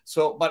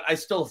 So, but I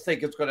still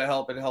think it's going to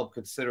help and help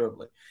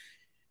considerably.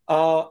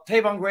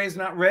 Tavon Gray's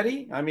not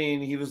ready. I mean,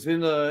 he's in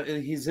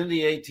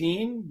the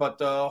 18, but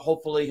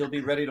hopefully he'll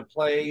be ready to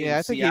play. Yeah,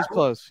 I think he's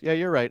close. Yeah,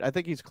 you're right. I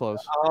think he's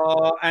close.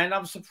 And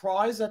I'm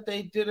surprised that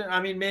they didn't.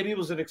 I mean, maybe it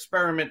was an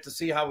experiment to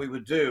see how we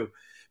would do.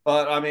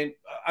 But I mean,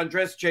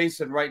 Andres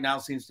Jason right now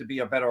seems to be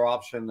a better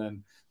option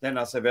than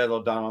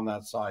Acevedo down on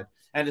that side.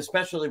 And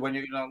especially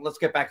when let's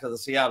get back to the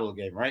Seattle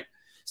game, right?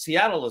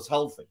 Seattle is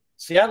healthy.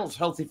 Seattle's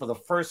healthy for the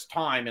first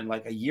time in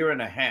like a year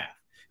and a half.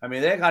 I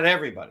mean, they got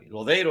everybody.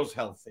 Lodeiro's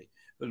healthy.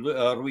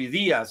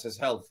 Ruidiaz is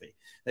healthy.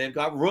 They've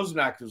got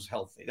Rusnak who's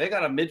healthy. They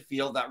got a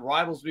midfield that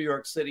rivals New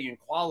York City in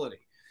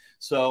quality.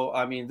 So,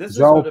 I mean, this is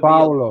going to be João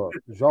Paulo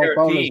is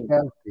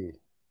healthy.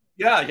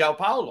 Yeah, João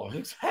Paulo,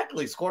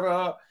 exactly. Scored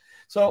a...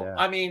 So, yeah.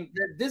 I mean,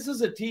 this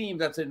is a team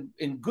that's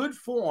in good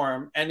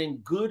form and in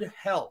good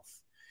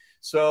health.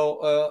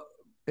 So,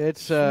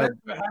 it's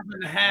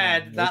hasn't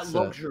had that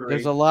luxury.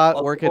 There's a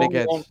lot working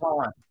against.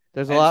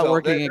 There's a lot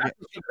working against.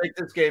 Make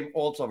this game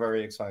also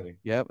very exciting.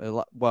 Yep.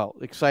 Well,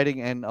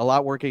 exciting and a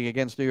lot working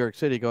against New York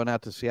City going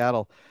out to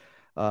Seattle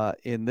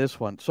in this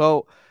one.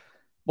 So,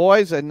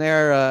 boys, and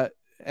their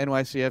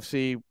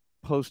NYCFC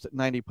Post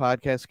 90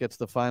 podcast gets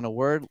the final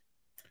word.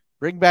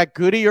 Bring back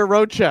Goody or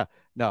Rocha.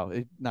 No,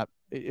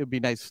 it would be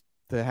nice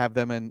to have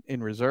them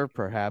in reserve,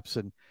 perhaps.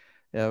 And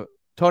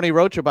Tony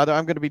Rocha, by the way,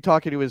 I'm going to be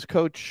talking to his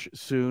coach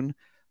soon,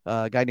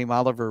 a guy named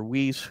Oliver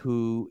Weiss,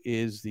 who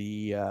is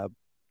the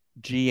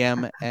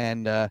GM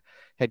and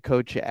head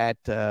coach at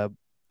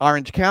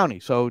Orange County.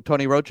 So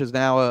Tony Rocha is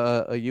now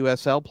a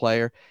USL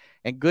player.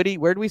 And Goody,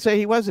 where did we say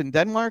he was? In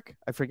Denmark?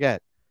 I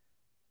forget.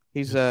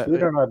 He's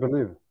Sweden, I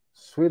believe.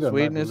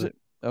 Sweden, is it?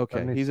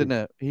 Okay.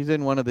 He's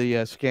in one of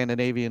the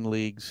Scandinavian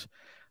leagues.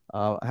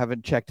 I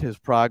haven't checked his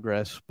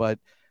progress, but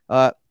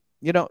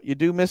you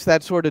do miss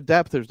that sort of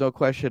depth. There's no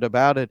question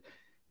about it.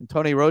 And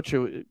Tony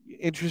Rocha,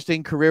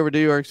 interesting career with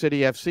New York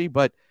City FC,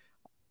 but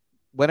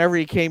whenever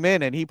he came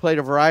in and he played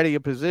a variety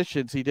of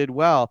positions, he did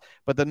well.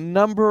 But the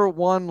number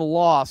one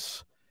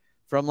loss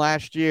from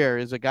last year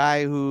is a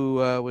guy who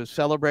was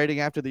celebrating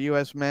after the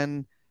U.S.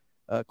 men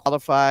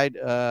qualified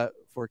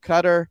for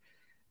Qatar.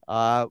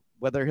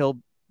 Whether he'll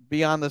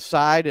be on the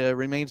side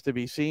remains to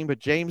be seen. But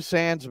James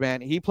Sands,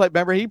 man, he played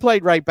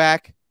right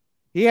back.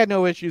 He had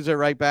no issues at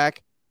right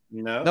back.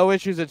 No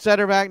issues at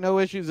center back, no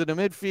issues in the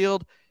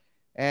midfield.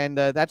 And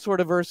that sort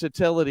of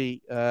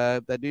versatility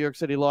that New York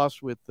City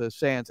lost with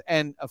Sands,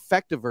 and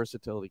effective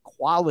versatility,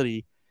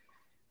 quality,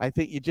 I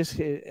think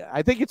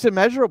it's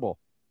immeasurable.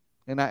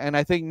 And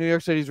I think New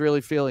York City's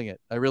really feeling it.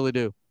 I really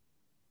do.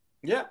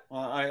 Yeah,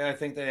 I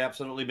think they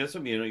absolutely miss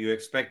him. You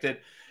expected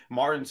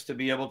Martins to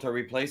be able to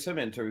replace him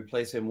and to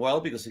replace him well,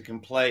 because he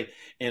can play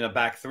in a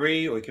back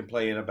three or he can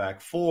play in a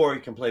back four. He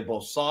can play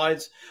both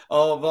sides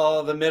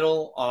of the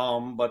middle.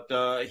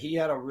 But he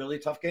had a really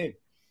tough game.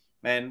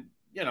 And,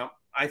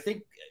 I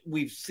think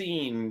we've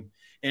seen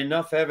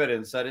enough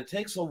evidence that it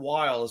takes a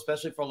while,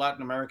 especially for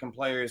Latin American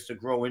players, to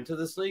grow into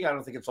this league. I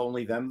don't think it's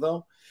only them,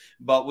 though.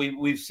 But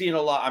we've seen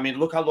a lot. I mean,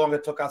 look how long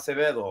it took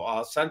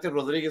Acevedo. Santi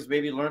Rodriguez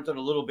maybe learned it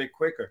a little bit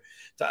quicker.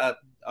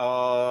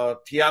 Thiago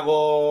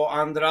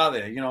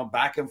Andrade,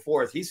 back and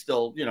forth. He's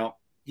still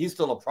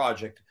a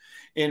project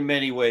in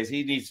many ways.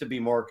 He needs to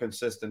be more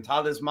consistent.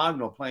 Thales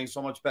Magno playing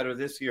so much better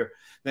this year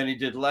than he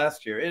did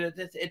last year.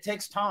 It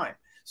takes time.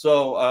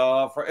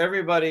 So for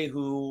everybody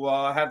who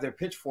have their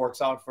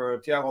pitchforks out for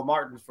Thiago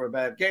Martins for a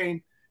bad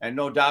game, and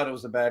no doubt it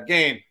was a bad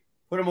game,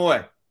 put him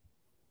away.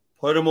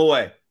 Put him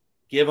away.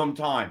 Give him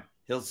time.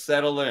 He'll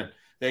settle in.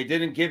 They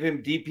didn't give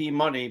him DP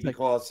money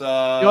because the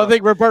only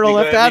thing Roberto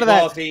left out of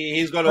that.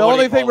 He's going to. The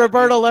only thing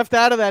Roberto left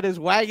out of that is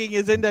wagging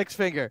his index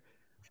finger.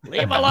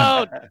 Leave him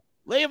alone.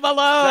 Leave him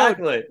alone.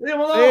 Exactly. Leave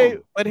him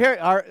alone. But here,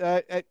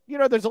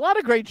 there's a lot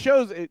of great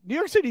shows. New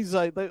York City's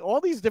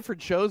all these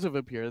different shows have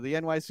appeared. The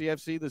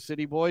NYCFC, the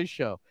City Boys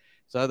show.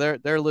 So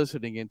they're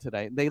listening in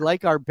tonight. They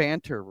like our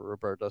banter,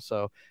 Roberto.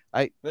 So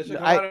they should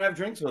come out and have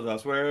drinks with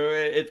us, where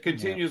it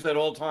continues at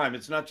all time.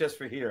 It's not just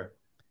for here.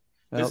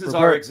 This is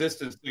our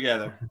existence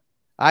together.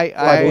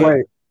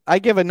 I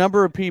give a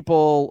number of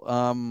people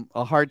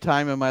a hard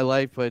time in my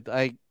life, but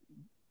I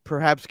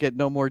perhaps get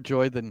no more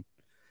joy than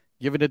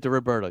giving it to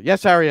Roberto.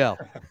 Yes, Ariel.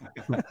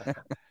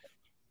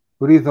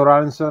 Uri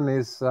Thorarenson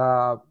is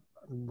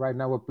right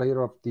now a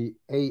player of the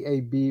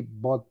AAB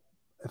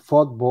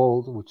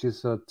Football, which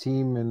is a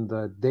team in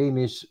the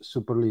Danish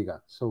Superliga.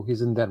 So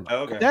he's in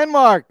Denmark. Okay.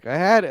 Denmark.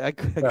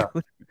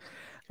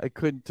 I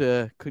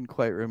couldn't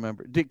quite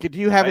remember. Do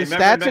you have his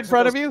stats in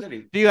front of you?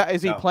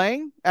 Is he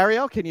playing?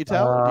 Ariel, can you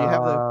tell? Do you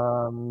have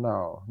the?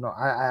 No.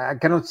 I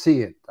cannot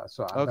see it.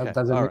 So that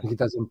doesn't mean he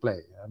doesn't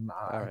play.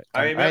 All right.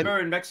 I remember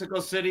in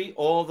Mexico City,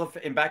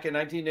 back in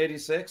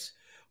 1986,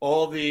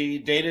 all the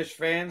Danish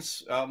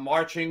fans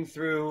marching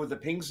through the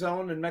pink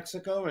zone in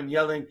Mexico and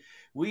yelling,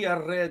 "We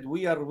are red,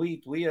 we are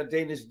wheat, we are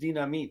Danish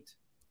dynamite."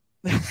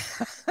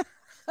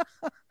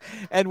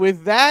 And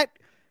with that,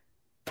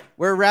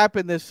 we're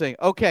wrapping this thing.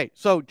 Okay,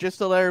 so just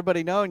to let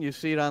everybody know, and you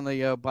see it on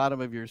the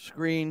bottom of your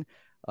screen,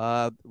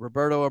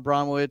 Roberto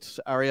Abramowitz,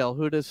 Ariel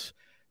Hudes,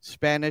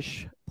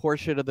 Spanish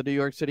portion of the New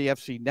York City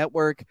FC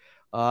network.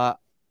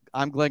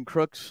 I'm Glenn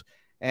Crooks.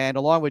 And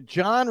along with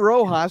John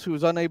Rojas, who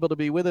was unable to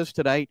be with us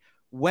tonight,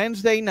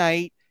 Wednesday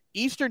night,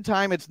 Eastern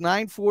time, it's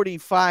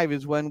 9:45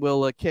 is when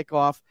we'll kick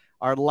off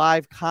our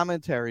live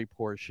commentary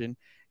portion.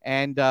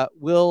 And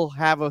we'll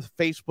have a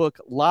Facebook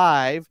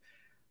Live,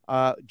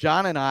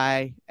 John and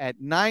I,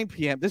 at 9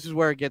 p.m. This is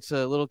where it gets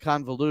a little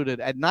convoluted.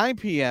 At 9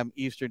 p.m.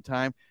 Eastern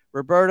time,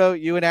 Roberto,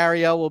 you and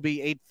Ariel will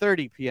be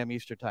 8:30 p.m.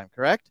 Eastern time,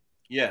 correct?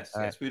 Yes,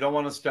 yes. We don't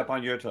want to step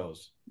on your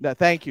toes. No,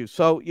 thank you.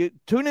 So you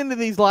tune into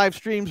these live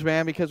streams,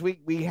 man, because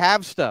we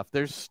have stuff.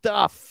 There's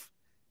stuff,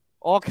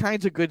 all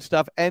kinds of good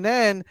stuff. And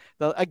then,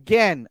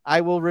 again,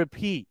 I will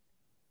repeat,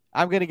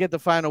 I'm going to get the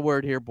final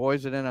word here,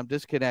 boys, and then I'm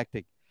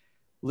disconnecting.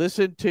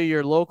 Listen to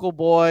your local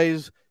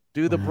boys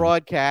do the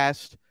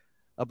broadcast,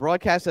 a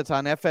broadcast that's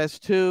on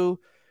FS2,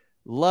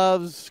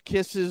 loves,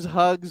 kisses,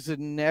 hugs,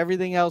 and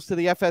everything else to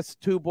the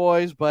FS2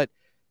 boys, but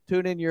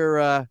tune in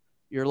your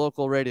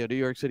local radio, New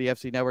York City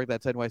FC Network.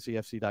 That's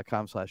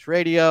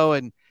nycfc.com/radio.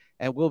 And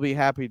we'll be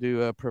happy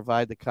to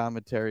provide the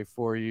commentary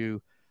for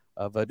you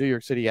of New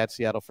York City at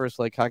Seattle first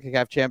leg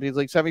CONCACAF Champions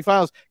League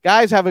semifinals.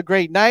 Guys, have a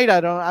great night.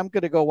 I'm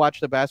going to go watch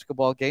the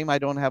basketball game. I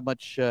don't have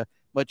much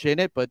in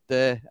it, but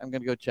I'm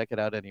going to go check it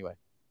out anyway.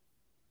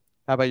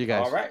 How about you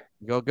guys? All right.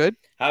 Go good?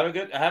 Have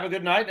a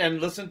good night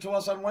and listen to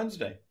us on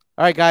Wednesday.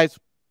 All right, guys.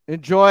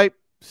 Enjoy.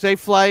 Safe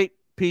flight.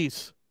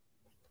 Peace.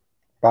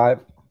 Bye.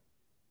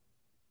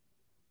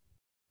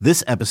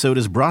 This episode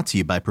is brought to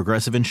you by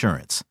Progressive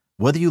Insurance.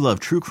 Whether you love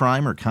true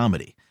crime or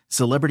comedy,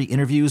 celebrity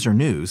interviews or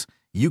news,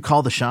 you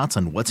call the shots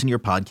on what's in your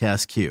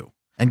podcast queue.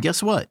 And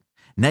guess what?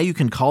 Now you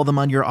can call them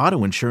on your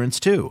auto insurance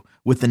too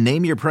with the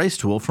Name Your Price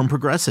tool from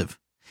Progressive.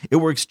 It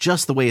works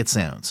just the way it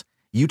sounds.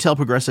 You tell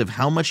Progressive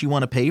how much you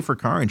want to pay for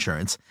car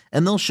insurance,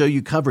 and they'll show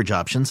you coverage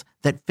options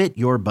that fit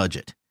your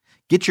budget.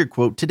 Get your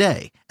quote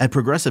today at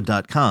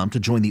Progressive.com to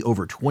join the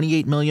over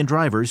 28 million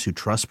drivers who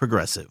trust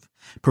Progressive.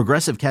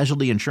 Progressive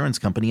Casualty Insurance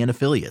Company and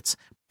Affiliates.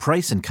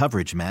 Price and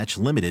coverage match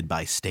limited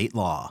by state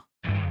law.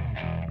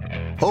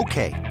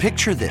 Okay,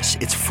 picture this.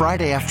 It's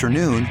Friday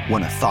afternoon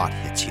when a thought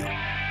hits you.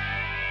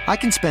 I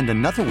can spend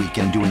another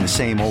weekend doing the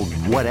same old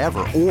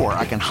whatever, or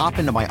I can hop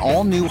into my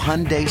all-new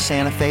Hyundai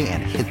Santa Fe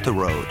and hit the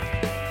road.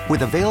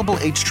 With available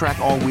H-Track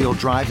all-wheel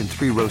drive and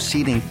 3-row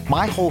seating,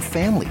 my whole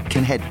family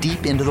can head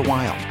deep into the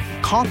wild.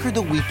 Conquer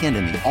the weekend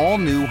in the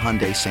all-new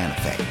Hyundai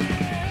Santa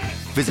Fe.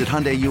 Visit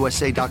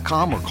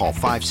HyundaiUSA.com or call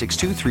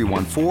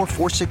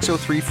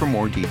 562-314-4603 for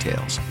more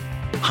details.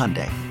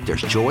 Hyundai,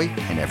 there's joy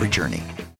in every journey.